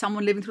empathy for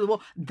someone living through the war,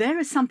 there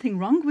is something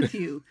wrong with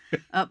you.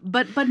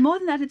 But more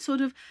than that, it's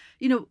sort of,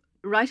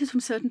 writers from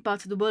certain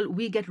parts of the world,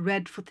 we get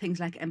read for things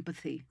like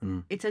empathy.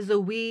 It's as though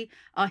we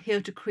are here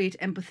to create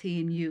empathy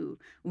in you.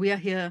 We are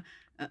here,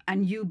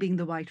 and you being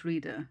the white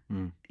reader,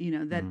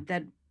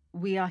 that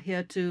we are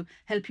here to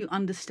help you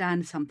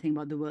understand something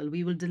about the world.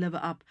 We will deliver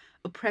up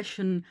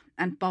oppression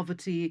and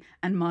poverty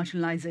and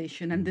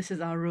marginalization, and this is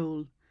our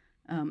role.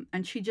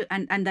 And she just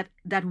and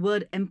that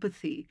word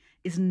empathy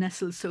is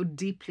nestled so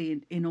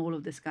deeply in all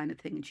of this kind of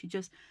thing, and she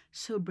just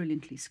so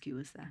brilliantly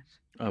skewers that.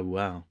 Oh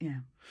wow. Yeah.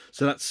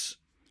 So that's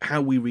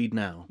How We Read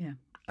Now. Yeah.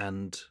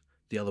 And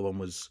the other one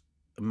was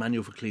A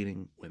Manual for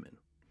Cleaning Women.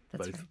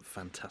 That's Both right.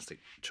 fantastic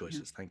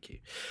choices. Thank you.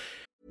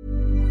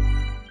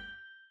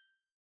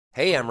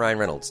 Hey, I'm Ryan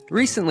Reynolds.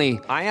 Recently,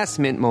 I asked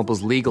Mint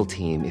Mobile's legal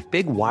team if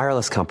big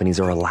wireless companies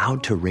are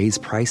allowed to raise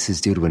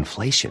prices due to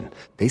inflation.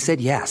 They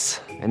said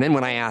yes. And then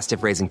when I asked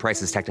if raising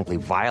prices technically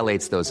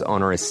violates those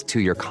onerous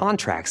 2-year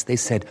contracts, they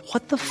said,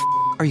 "What the f***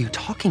 are you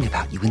talking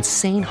about, you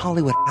insane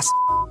Hollywood ass?"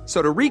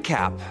 So to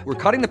recap, we're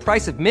cutting the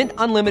price of Mint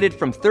Unlimited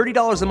from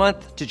 $30 a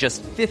month to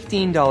just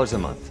 $15 a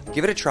month.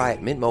 Give it a try at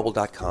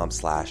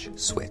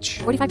mintmobile.com/switch.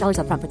 $45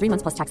 up front for 3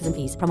 months plus taxes and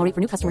fees. Promo rate for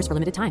new customers for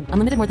limited time.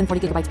 Unlimited more than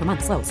 40 gigabytes per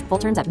month. Slows full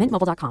terms at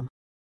mintmobile.com.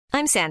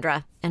 I'm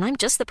Sandra, and I'm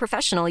just the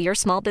professional your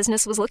small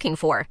business was looking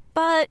for.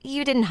 But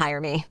you didn't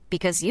hire me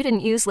because you didn't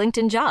use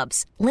LinkedIn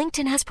Jobs.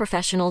 LinkedIn has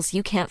professionals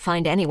you can't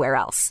find anywhere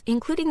else,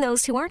 including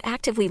those who aren't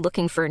actively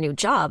looking for a new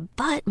job,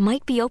 but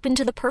might be open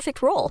to the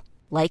perfect role,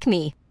 like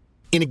me.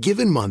 In a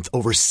given month,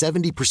 over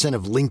 70%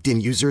 of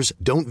LinkedIn users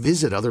don't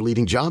visit other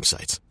leading job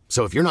sites.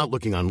 So if you're not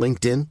looking on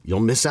LinkedIn, you'll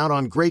miss out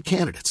on great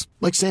candidates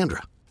like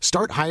Sandra.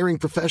 Start hiring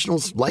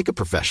professionals like a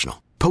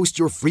professional. Post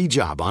your free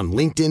job on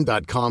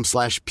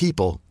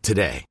linkedin.com/people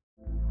today.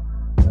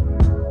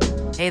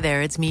 Hey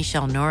there, it's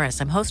Michelle Norris.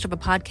 I'm host of a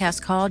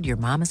podcast called Your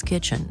Mama's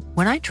Kitchen.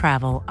 When I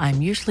travel,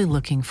 I'm usually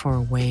looking for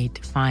a way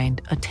to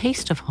find a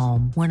taste of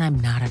home when I'm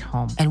not at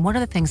home. And one of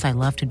the things I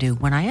love to do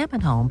when I am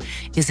at home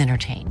is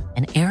entertain.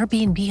 And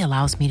Airbnb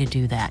allows me to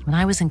do that. When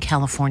I was in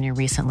California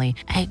recently,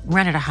 I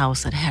rented a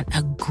house that had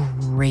a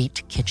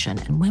great kitchen.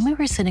 And when we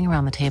were sitting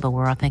around the table, we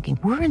were all thinking,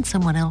 we're in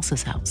someone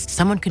else's house.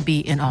 Someone could be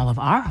in all of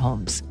our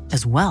homes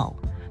as well.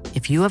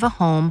 If you have a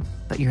home,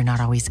 but you're not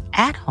always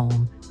at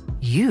home,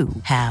 you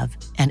have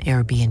an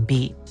Airbnb.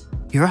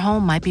 Your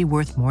home might be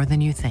worth more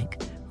than you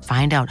think.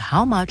 Find out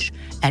how much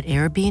at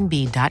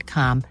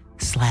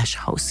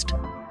airbnb.com/host.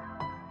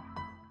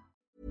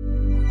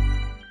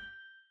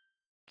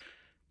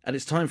 And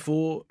it's time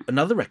for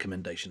another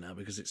recommendation now,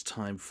 because it's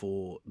time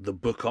for the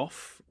Book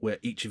Off, where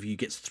each of you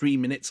gets 3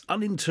 minutes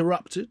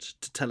uninterrupted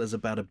to tell us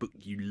about a book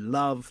you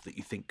love that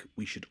you think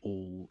we should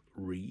all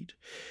read.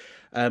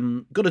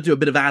 Got to do a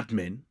bit of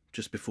admin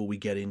just before we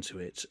get into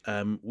it.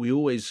 We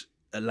always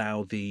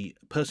allow the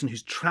person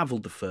who's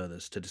travelled the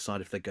furthest to decide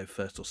if they go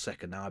first or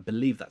second. Now, I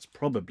believe that's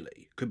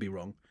probably, could be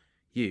wrong,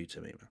 you,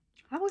 Tamima.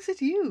 How is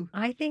it you?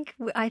 I think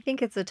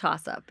it's a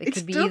toss-up. It It's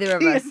could be either of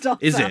totally a us.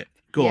 toss-up. Is it?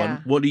 Go Yeah. on.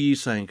 What are you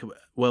saying?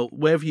 Well,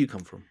 where have you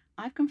come from?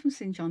 I've come from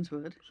St. John's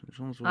Wood.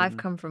 I've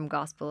come from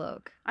Gospel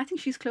Oak. I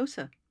think she's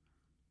closer.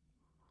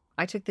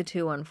 I took the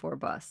 214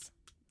 bus.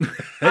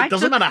 It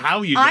doesn't matter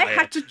how you got I here.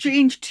 had to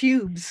change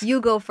tubes.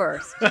 You go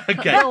first.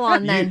 Okay. Go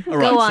on then. All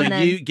right, Go on so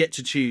then. you get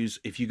to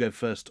choose if you go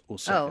first or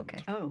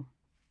second. Oh, okay.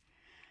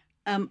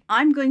 Oh.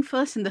 I'm going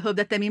first in the hope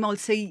that Tamima will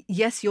say,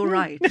 yes, you're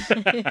right.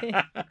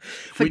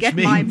 Forget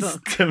Which my means,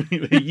 book.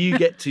 Tamima, you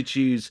get to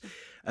choose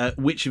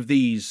which of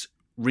these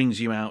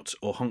rings you out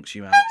or honks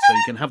you out. So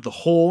you can have the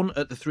horn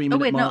at the 3 minute Oh,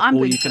 wait, no, mark, I'm or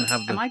going you first. can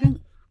have the... Am I going?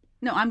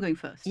 No, I'm going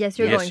first. Yes,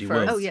 you're Yes, going you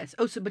first. will. Oh, yes.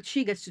 Oh, so, but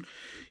she gets to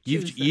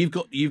choose first. You've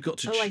got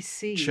to Oh, I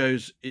see.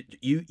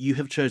 you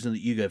have chosen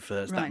that you go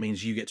first. That Right.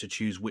 means you get to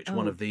choose which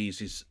one Oh. of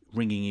these is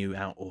ringing you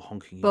out or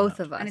honking you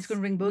Both out. of us. And it's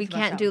gonna ring both We of us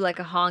can't out. do like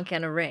a honk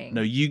and a ring.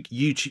 No, you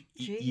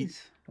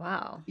Jeez.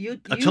 Wow. I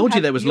told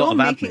you there was a lot of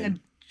You're making admin. a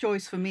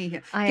choice for me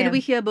here. I Can am.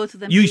 we hear both of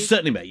them? You please?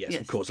 certainly may, yes,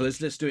 Yes. of course. So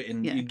let's do it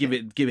in. Yeah, You give okay.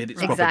 it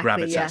its proper Exactly,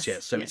 gravitas. yes.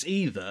 Yes. So Yeah. it's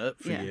either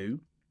for Yeah.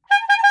 you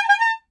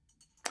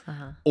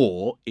Uh-huh.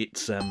 or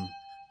it's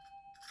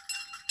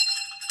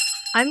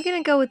I'm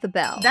going to go with the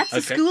bell. That's a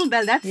Okay. school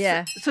bell. That's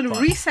Yeah. sort of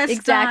Fine. recess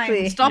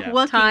Exactly. time. Stop Yeah.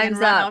 working Time's and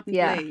run up, out and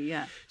yeah. play.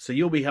 Yeah. So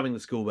you'll be having the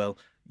school bell,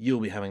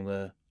 you'll be having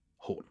the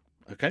horn.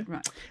 Okay?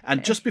 Right.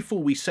 And just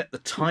before we set the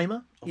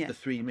timer of Yeah. the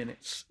 3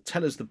 minutes,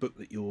 tell us the book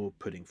that you're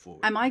putting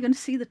forward. Am I going to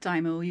see the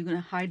timer or are you going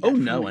to hide that Oh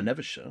from no, me? I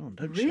never show.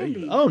 Don't show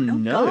Really? you. Oh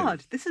no.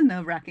 God, this is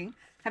nerve-wracking.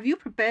 Have you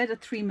prepared a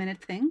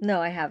 3-minute thing?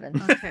 No, I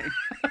haven't. Okay.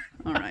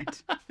 All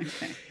right.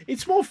 Okay.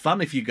 It's more fun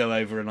if you go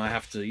over and I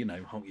have to,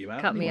 honk you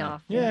out. Cut me anyway.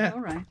 off. Yeah.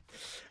 All right.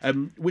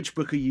 Which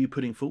book are you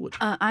putting forward?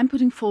 I'm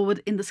putting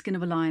forward In the Skin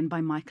of a Lion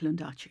by Michael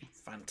Ondaatje.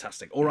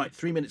 Fantastic. All right,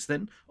 3 minutes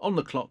then, on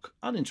the clock,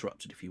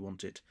 uninterrupted if you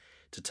want it,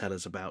 to tell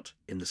us about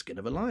In the Skin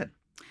of a Lion.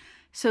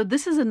 So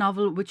this is a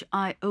novel which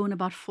I own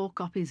about 4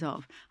 copies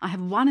of. I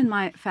have one in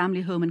my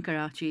family home in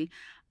Karachi.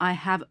 I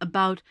have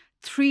about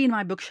 3 in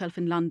my bookshelf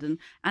in London.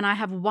 And I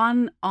have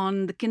one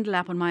on the Kindle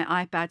app on my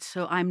iPad,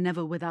 so I'm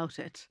never without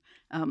it.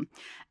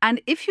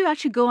 And if you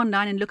actually go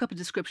online and look up a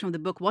description of the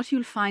book, what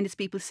you'll find is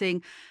people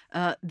saying,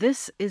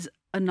 this is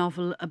a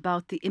novel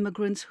about the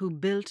immigrants who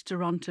built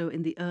Toronto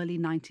in the early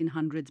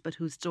 1900s, but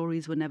whose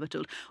stories were never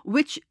told,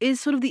 which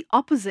is sort of the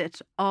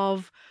opposite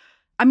of,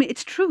 I mean,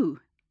 it's true.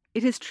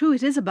 It is true.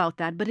 It is about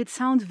that, but it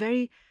sounds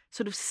very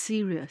sort of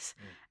serious.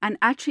 And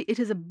actually, it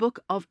is a book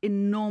of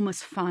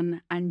enormous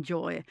fun and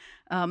joy.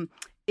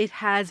 It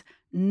has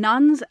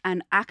nuns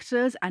and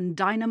actors and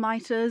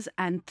dynamiters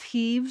and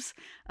thieves.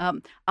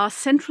 Our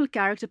central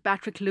character,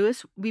 Patrick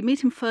Lewis, we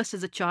meet him first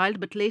as a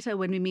child, but later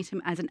when we meet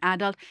him as an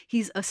adult,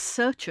 he's a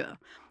searcher.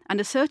 And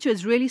a searcher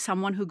is really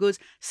someone who goes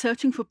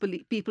searching for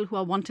people who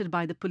are wanted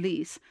by the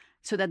police.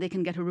 so that they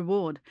can get a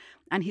reward.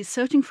 And he's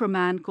searching for a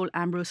man called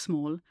Ambrose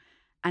Small,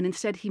 and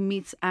instead he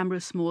meets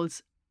Ambrose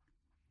Small's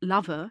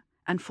lover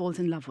and falls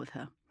in love with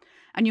her.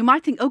 And you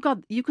might think, oh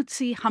God, you could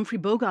see Humphrey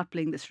Bogart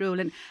playing this role.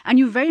 And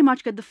you very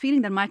much get the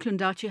feeling that Michael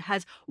Ondaatje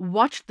has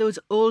watched those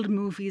old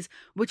movies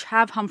which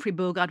have Humphrey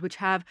Bogart, which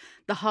have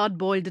the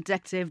hard-boiled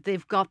detective.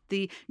 They've got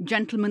the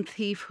gentleman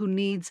thief who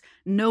needs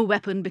no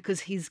weapon because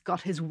he's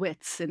got his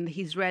wits. And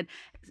he's read,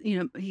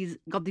 he's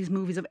got these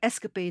movies of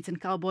escapades and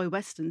cowboy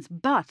westerns.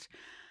 But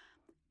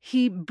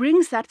he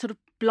brings that sort of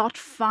plot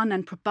fun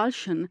and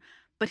propulsion,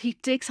 but he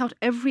takes out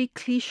every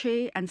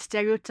cliche and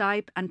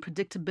stereotype and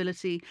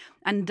predictability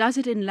and does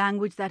it in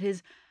language that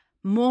is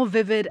more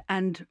vivid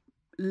and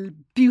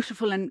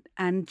beautiful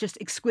and just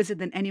exquisite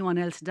than anyone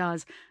else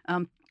does.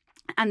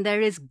 And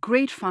there is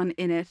great fun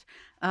in it.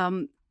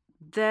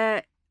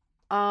 There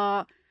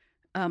are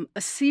a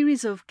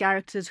series of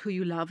characters who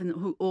you love and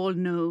who all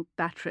know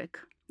Patrick.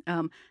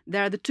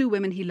 There are the two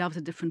women he loves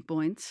at different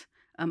points.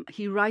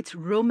 He writes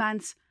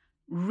romance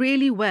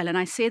really well, and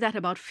I say that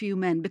about few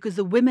men because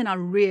the women are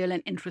real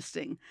and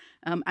interesting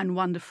and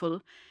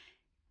wonderful.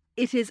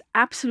 It is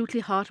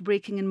absolutely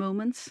heartbreaking in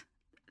moments.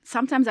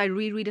 Sometimes I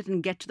reread it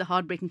and get to the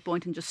heartbreaking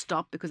point and just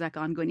stop because I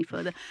can't go any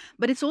further.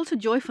 But it's also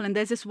joyful, and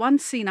there's this one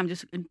scene I'm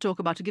just going to talk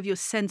about to give you a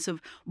sense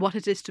of what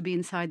it is to be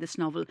inside this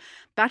novel.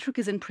 Patrick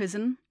is in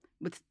prison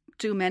with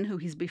two men who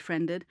he's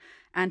befriended,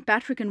 and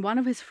Patrick and one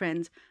of his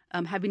friends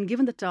have been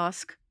given the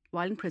task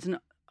while in prison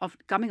of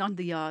coming on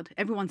the yard.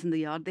 Everyone's in the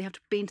yard. They have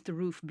to paint the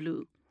roof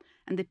blue.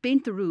 And they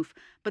paint the roof,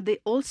 but they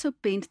also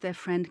paint their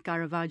friend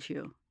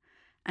Caravaggio.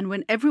 And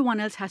when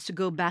everyone else has to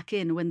go back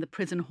in when the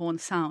prison horn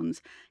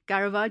sounds,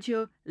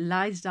 Caravaggio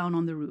lies down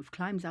on the roof,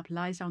 climbs up,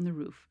 lies down the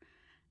roof.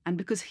 And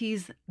because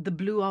he's the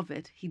blue of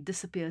it, he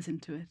disappears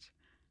into it.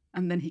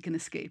 And then he can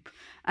escape.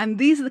 And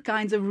these are the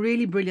kinds of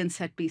really brilliant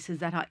set pieces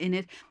that are in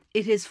it.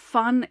 It is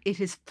fun,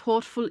 it is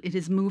thoughtful, it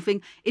is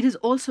moving. It is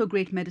also a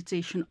great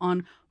meditation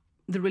on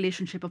the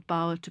relationship of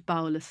power to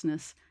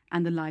powerlessness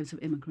and the lives of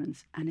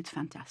immigrants. And it's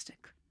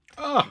fantastic.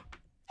 Oh,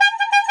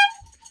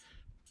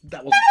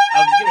 that was. I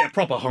was giving a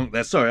proper honk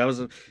there. Sorry, I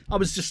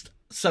was just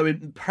so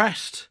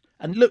impressed.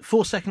 And look,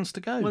 4 seconds to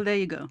go. Well, there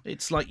you go.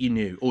 It's like you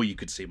knew, or you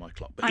could see my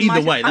clock. But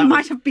I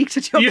might have peeked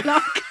at your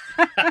clock.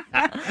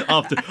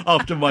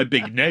 after my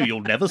big no, you'll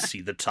never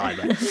see the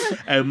timer.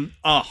 Love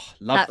that.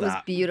 That was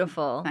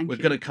beautiful. We're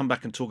going to come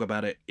back and talk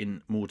about it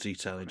in more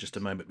detail in just a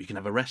moment. But you can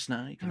have a rest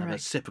now. You can have a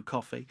sip of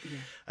coffee.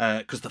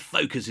 Because the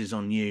focus is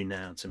on you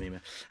now,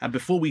 Tamima. And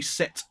before we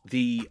set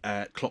the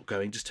clock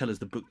going, just tell us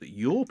the book that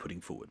you're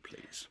putting forward,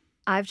 please.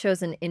 I've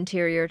chosen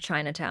Interior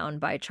Chinatown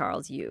by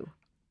Charles Yu.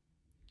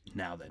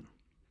 Now then.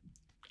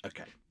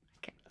 Okay.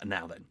 And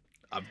now then.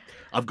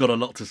 I've got a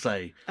lot to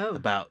say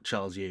about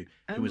Charles Yu,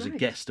 who was a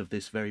guest of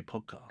this very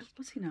podcast.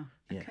 Was he now?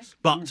 Yes. Okay.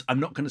 But I'm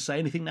not going to say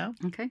anything now.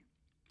 Okay.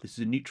 This is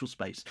a neutral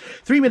space.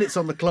 3 minutes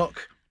on the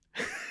clock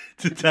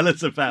to tell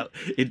us about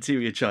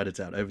Interior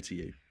Chinatown. Over to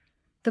you.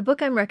 The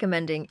book I'm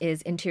recommending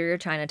is Interior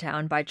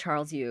Chinatown by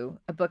Charles Yu,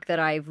 a book that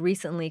I've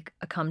recently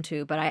come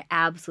to, but I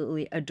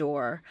absolutely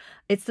adore.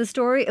 It's the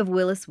story of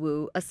Willis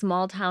Wu, a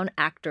small-time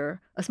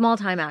actor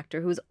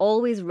who's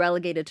always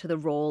relegated to the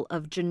role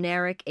of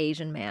generic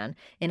Asian man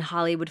in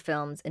Hollywood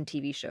films and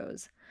TV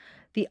shows.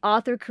 The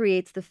author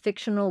creates the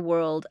fictional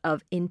world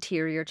of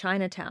Interior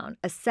Chinatown,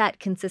 a set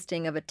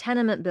consisting of a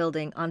tenement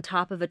building on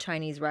top of a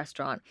Chinese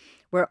restaurant,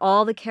 where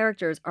all the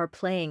characters are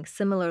playing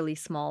similarly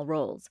small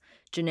roles.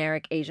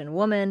 Generic Asian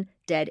woman,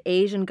 dead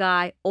Asian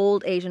guy,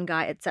 old Asian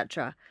guy,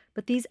 etc.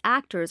 But these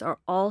actors are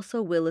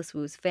also Willis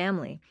Wu's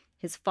family,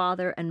 his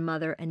father and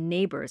mother and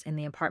neighbors in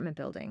the apartment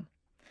building.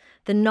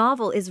 The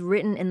novel is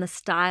written in the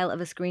style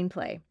of a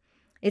screenplay.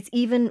 It's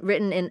even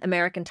written in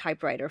American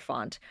typewriter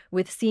font,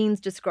 with scenes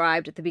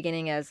described at the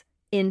beginning as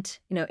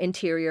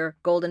interior,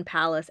 Golden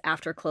Palace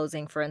after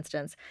closing, for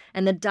instance,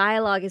 and the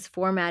dialogue is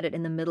formatted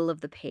in the middle of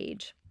the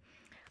page.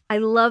 I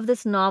love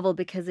this novel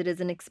because it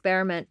is an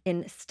experiment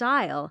in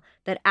style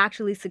that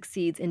actually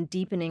succeeds in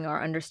deepening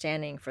our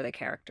understanding of the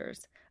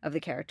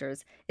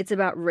characters. It's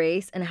about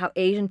race and how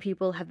Asian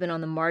people have been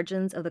on the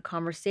margins of the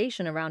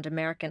conversation around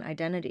American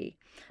identity,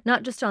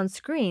 not just on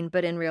screen,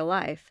 but in real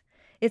life.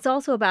 It's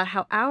also about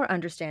how our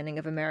understanding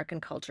of American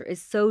culture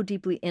is so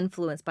deeply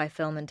influenced by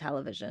film and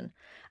television.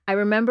 I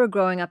remember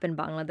growing up in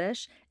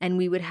Bangladesh, and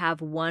we would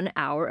have 1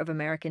 hour of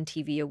American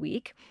TV a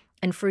week.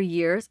 And for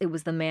years, it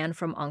was The Man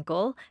from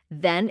U.N.C.L.E.,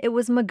 then it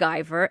was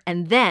MacGyver,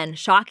 and then,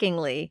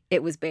 shockingly,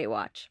 it was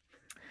Baywatch.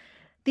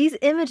 These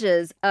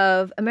images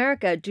of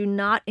America do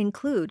not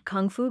include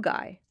Kung Fu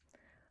Guy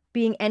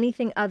being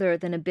anything other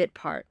than a bit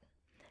part.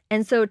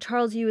 And so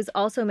Charles Yu is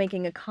also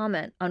making a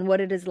comment on what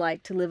it is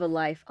like to live a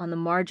life on the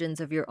margins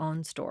of your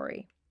own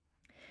story.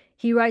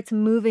 He writes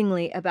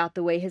movingly about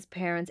the way his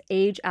parents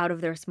age out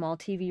of their small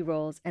TV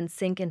roles and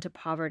sink into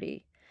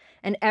poverty.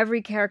 And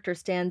every character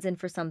stands in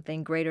for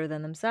something greater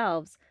than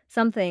themselves,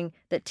 something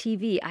that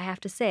TV, I have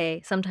to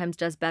say, sometimes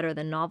does better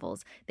than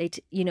novels.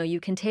 You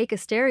can take a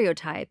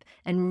stereotype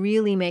and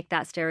really make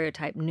that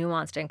stereotype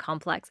nuanced and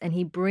complex. And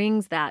he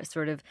brings that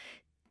sort of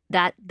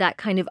that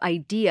kind of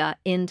idea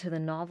into the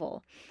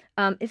novel.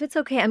 If it's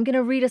okay, I'm going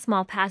to read a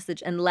small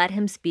passage and let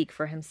him speak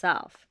for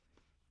himself.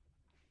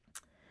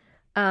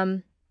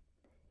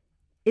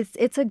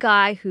 It's a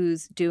guy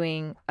who's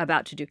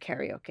about to do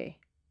karaoke.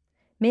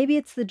 Maybe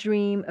it's the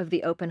dream of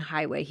the open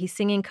highway. He's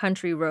singing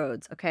Country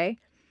Roads, okay?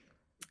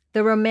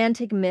 The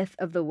romantic myth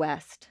of the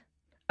West.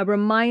 A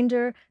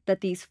reminder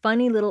that these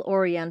funny little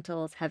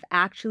Orientals have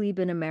actually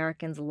been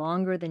Americans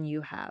longer than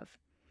you have.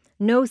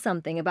 Know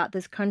something about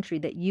this country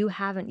that you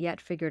haven't yet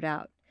figured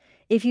out.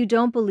 If you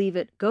don't believe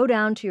it, go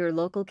down to your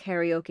local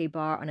karaoke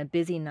bar on a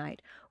busy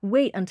night.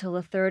 Wait until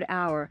the third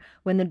hour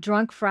when the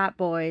drunk frat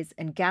boys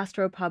and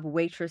gastropub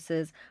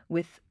waitresses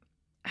with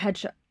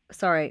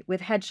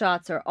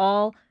headshots are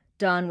all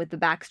done with the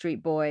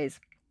Backstreet Boys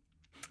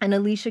and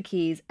Alicia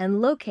Keys,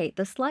 and locate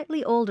the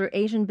slightly older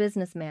Asian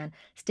businessman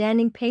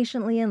standing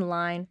patiently in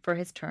line for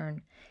his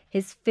turn,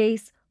 his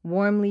face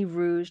warmly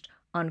rouged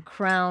on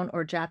Crown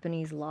or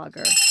Japanese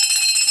lager.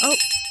 Oh,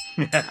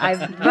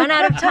 I've run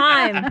out of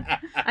time.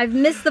 I've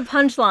missed the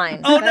punchline.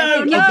 Oh,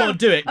 no. Go on,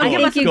 do it. I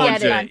think you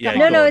get it. Yeah,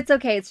 no, it's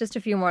okay. It's just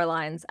a few more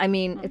lines. I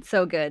mean, it's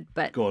so good,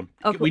 but go on.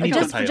 Okay, We need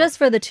just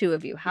for the two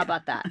of you. How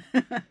about that?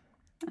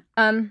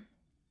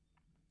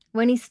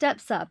 When he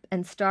steps up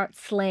and starts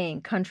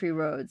slaying Country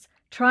Roads,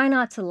 try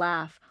not to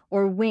laugh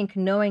or wink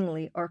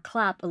knowingly or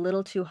clap a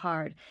little too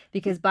hard,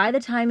 because by the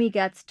time he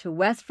gets to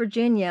West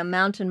Virginia,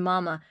 Mountain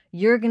Mama,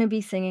 you're going to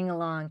be singing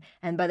along.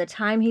 And by the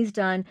time he's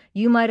done,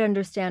 you might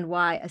understand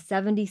why a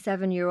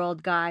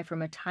 77-year-old guy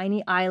from a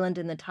tiny island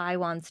in the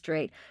Taiwan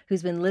Strait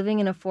who's been living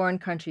in a foreign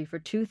country for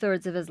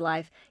 2/3 of his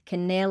life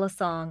can nail a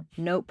song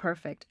note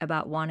perfect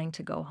about wanting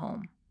to go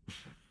home.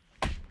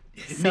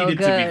 It So needed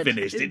good. to be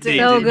finished. It It did. did.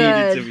 So It needed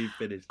good. to be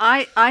finished.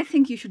 I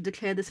think you should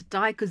declare this a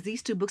tie because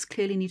these two books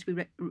clearly need to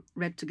be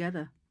read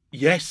together.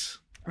 Yes.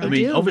 I They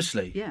mean, do.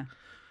 obviously. Yeah.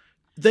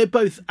 They're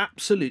both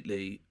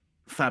absolutely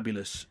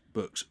fabulous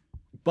books.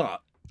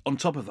 But on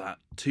top of that,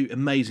 two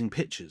amazing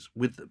pictures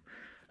with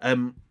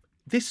them.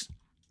 This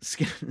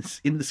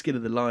In the Skin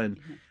of the Lion,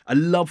 I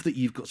love that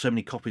you've got so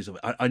many copies of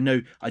it. I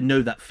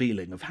know that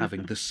feeling of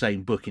having the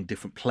same book in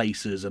different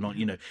places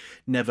and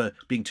never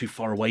being too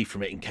far away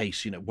from it in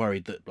case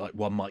worried that like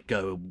one might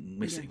go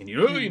missing and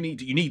you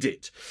need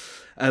it.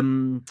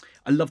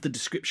 I love the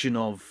description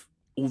of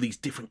all these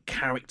different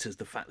characters,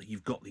 the fact that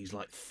you've got these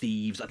like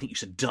thieves, I think you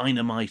said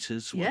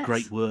dynamiters, what a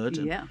great word,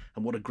 and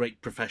what a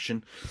great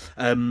profession.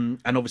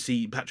 And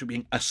obviously Patrick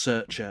being a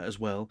searcher as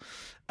well.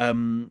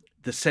 The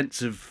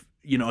sense of,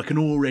 I can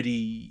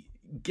already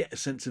get a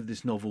sense of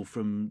this novel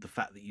from the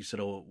fact that you said,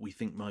 we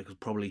think Michael's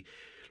probably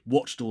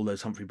watched all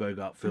those Humphrey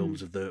Bogart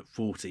films of the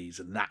 40s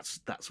and that's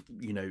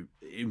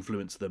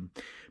influenced them.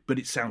 But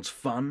it sounds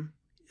fun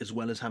as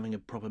well as having a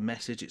proper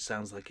message. It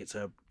sounds like it's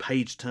a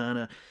page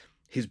turner.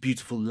 His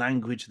beautiful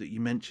language that you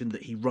mentioned,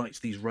 that he writes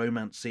these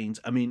romance scenes.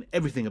 I mean,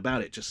 everything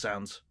about it just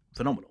sounds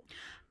phenomenal.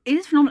 It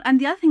is phenomenal. And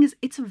the other thing is,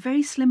 it's a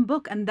very slim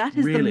book. And that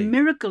is Really? the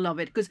miracle of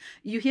it. Because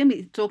you hear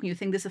me talking, you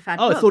think this is a fat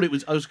book. I thought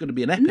I was going to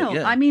be an epic. No,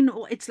 yeah. I mean,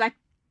 it's like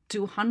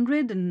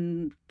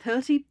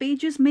 230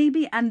 pages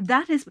maybe. And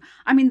that is,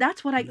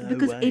 that's what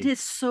because way. it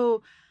is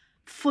so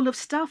full of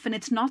stuff and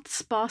it's not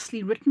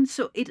sparsely written.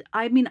 So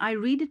I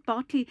read it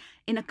partly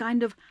in a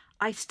kind of,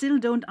 I still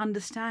don't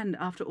understand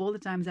after all the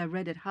times I've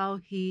read it, how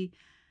he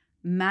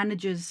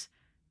manages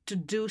to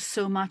do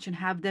so much and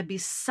have there be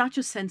such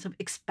a sense of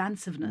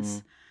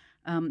expansiveness.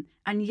 And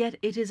yet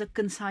it is a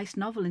concise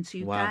novel. And so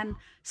you can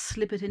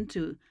slip it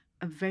into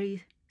a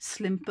very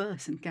slim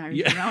purse and carry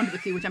it around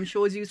with you, which I'm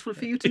sure is useful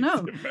for you to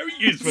know. It's very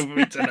useful for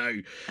me to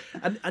know.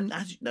 And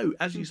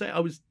as you say,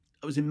 I was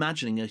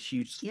imagining a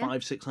huge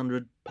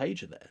 500-600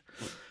 pager there.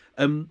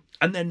 And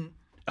then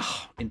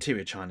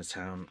Interior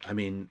Chinatown. I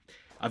mean,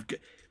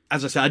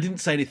 as I said, I didn't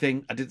say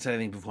anything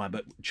before,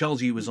 but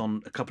Charles Yu was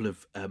on a couple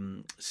of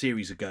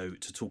series ago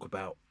to talk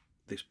about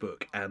this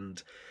book,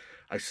 and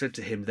I said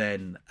to him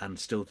then, and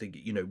still think,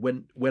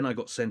 when I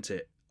got sent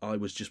it, I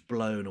was just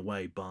blown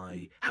away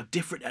by how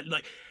different,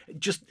 like,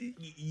 just,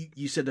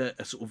 you said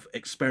a sort of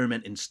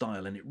experiment in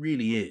style, and it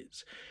really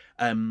is.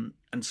 And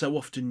so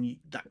often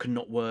that can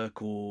not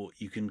work, or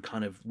you can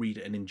kind of read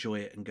it and enjoy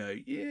it and go,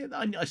 yeah,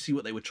 I see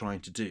what they were trying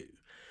to do.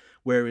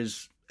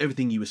 Whereas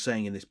everything you were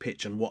saying in this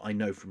pitch and what I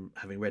know from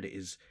having read it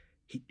is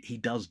he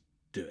does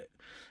do it.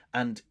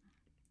 And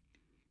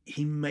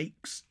he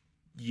makes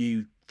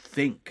you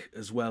think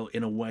as well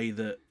in a way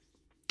that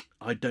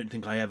I don't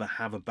think I ever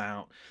have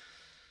about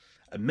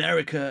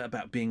America,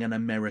 about being an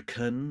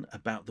American,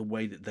 about the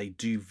way that they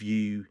do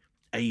view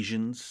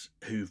Asians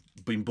who've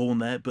been born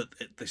there, but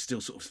they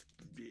still sort of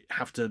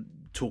have to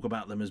talk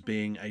about them as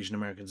being Asian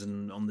Americans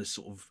and on this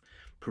sort of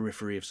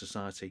periphery of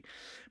society.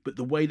 But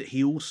the way that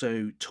he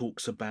also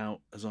talks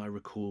about, as I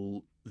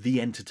recall, the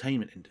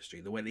entertainment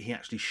industry, the way that he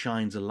actually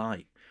shines a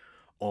light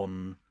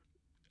on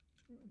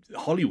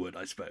Hollywood,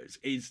 I suppose,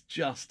 is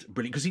just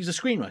brilliant. Because he's a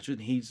screenwriter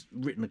and he's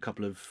written a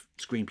couple of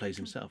screenplays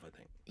himself, I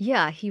think.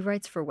 Yeah, he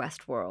writes for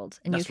Westworld,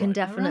 and That's you can right.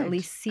 definitely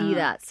Right. see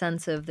that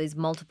sense of these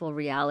multiple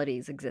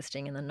realities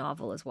existing in the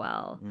novel as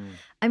well. Mm.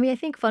 I mean, I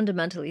think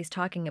fundamentally he's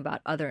talking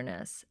about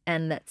otherness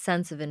and that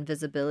sense of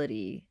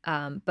invisibility,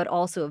 but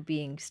also of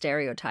being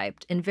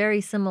stereotyped in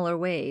very similar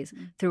ways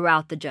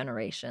throughout the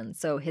generation.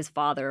 So his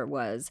father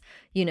was,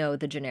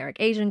 the generic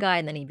Asian guy,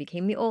 and then he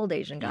became the old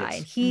Asian guy, Yes.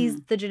 and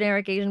he's the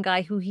generic Asian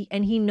guy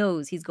he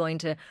knows he's going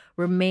to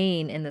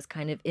remain in this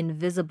kind of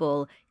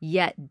invisible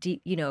yet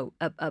deep,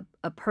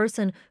 a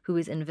person who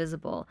is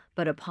invisible,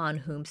 but upon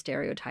whom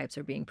stereotypes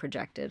are being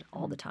projected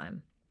all the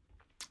time.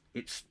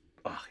 It's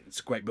a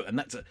great book, and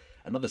that's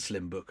another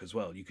slim book as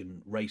well. You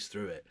can race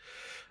through it,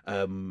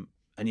 and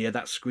yeah,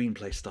 that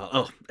screenplay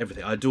style,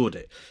 everything. I adored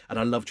it, and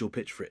I loved your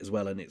pitch for it as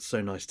well. And it's so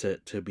nice to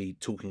be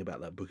talking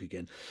about that book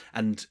again.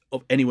 And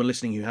of anyone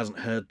listening who hasn't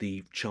heard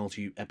the Charles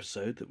Yu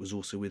episode that was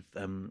also with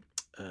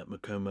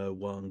Makoma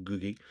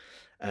Wangugi,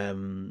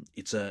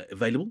 it's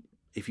available.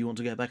 If you want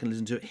to go back and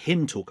listen to it,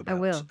 him talk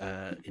about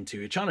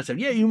Interior Chinatown.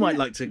 Yeah, you might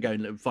like to go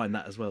and find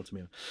that as well,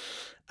 Tamima.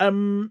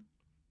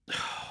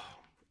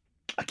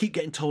 I keep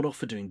getting told off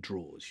for doing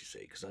draws, you see,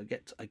 because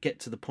I get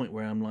to the point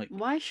where I'm like,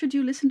 Why should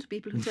you listen to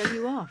people who tell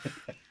you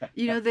off?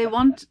 They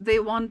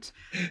want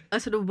a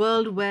sort of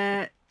world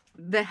where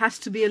there has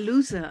to be a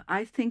loser.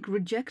 I think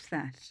reject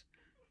that.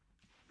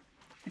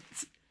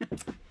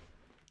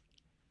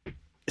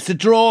 it's a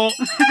draw.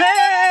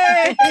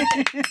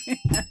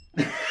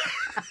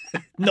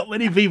 Not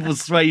many people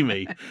sway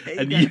me,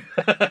 and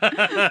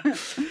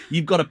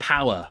you've got a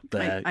power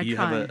there. I you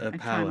try, have a I power.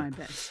 try my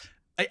best.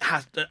 It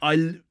has.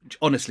 I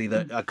honestly,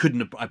 I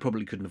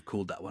probably couldn't have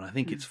called that one. I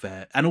think it's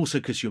fair, and also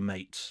because you're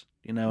mates.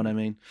 You know what I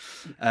mean?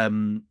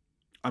 I'm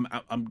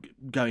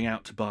going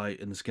out to buy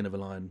In the Skin of a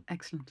Lion.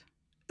 Excellent.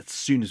 As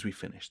soon as we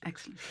finish this.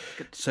 Excellent.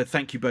 Good. So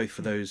thank you both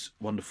for those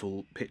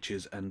wonderful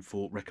pictures and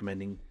for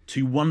recommending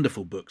 2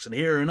 wonderful books. And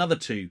here are another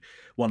 2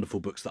 wonderful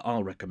books that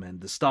I'll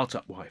recommend. The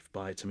Startup Wife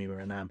by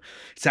Tamima Anam.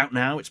 It's out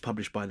now. It's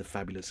published by the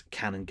fabulous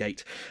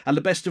Canongate. And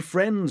The Best of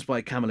Friends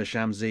by Kamala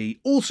Shamsi.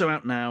 Also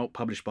out now,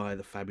 published by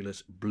the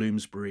fabulous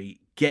Bloomsbury.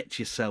 Get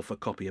yourself a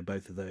copy of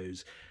both of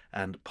those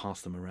and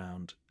pass them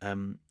around.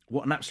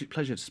 What an absolute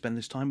pleasure to spend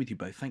this time with you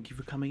both. Thank you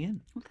for coming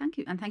in. Well, thank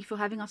you. And thank you for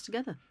having us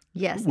together.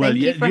 Yes, Well,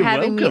 thank you for you're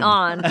having me welcome.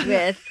 on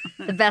with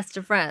The Best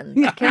of Friends.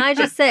 Can I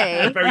just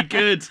say... Very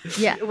good.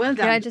 Yeah, Well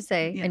can I done. just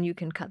say, Yeah. and you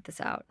can cut this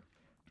out.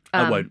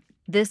 I won't.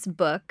 This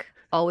book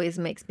always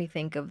makes me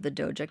think of the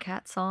Doja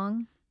Cat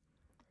song.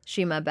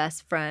 She my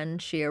best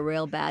friend, she a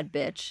real bad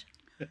bitch.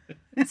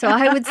 So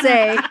I would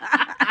say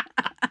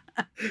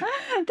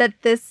that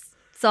this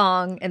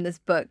song and this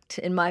book,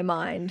 in my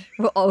mind,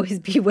 will always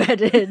be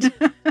wedded.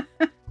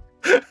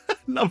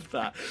 Love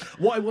that.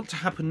 What I want to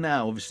happen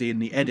now, obviously, in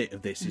the edit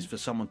of this, is for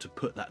someone to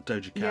put that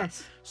Doja Cat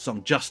Yes.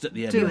 song just at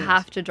the end. You of this.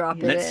 have to drop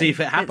it Let's in. see if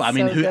it happens. It's I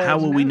mean, so good. how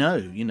will we know?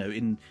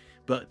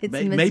 But It's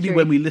a maybe mystery.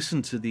 when we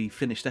listen to the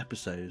finished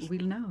episodes,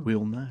 We'll know.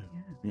 We'll know.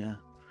 Yeah.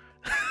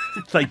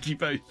 Thank you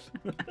both.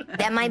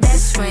 That my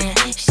best friend,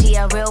 she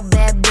a real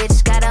bad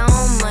bitch, got her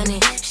own money.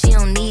 She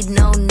don't need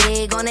no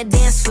nigga on the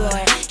dance floor.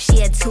 She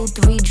had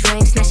 2-3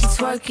 drinks, now she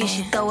twerking.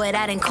 She throw it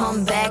out and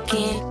come back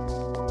in.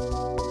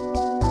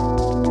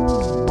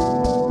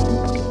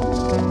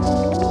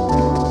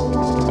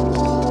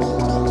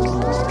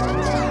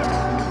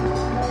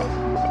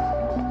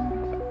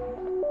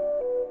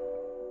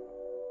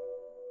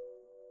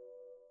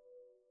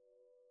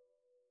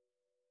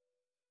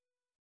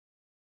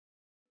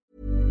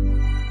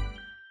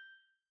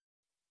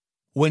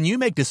 When you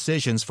make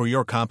decisions for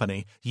your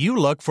company, you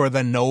look for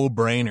the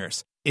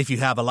no-brainers. If you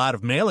have a lot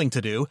of mailing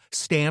to do,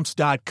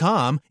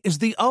 Stamps.com is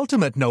the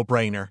ultimate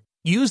no-brainer.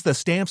 Use the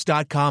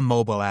Stamps.com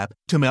mobile app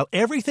to mail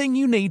everything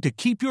you need to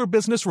keep your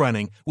business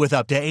running with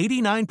up to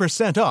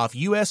 89% off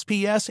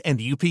USPS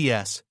and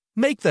UPS.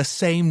 Make the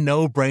same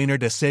no-brainer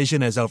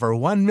decision as over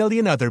 1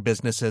 million other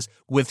businesses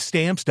with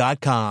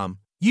Stamps.com.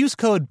 Use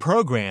code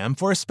PROGRAM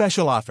for a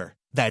special offer.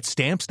 That's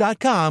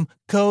Stamps.com,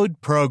 code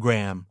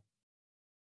PROGRAM.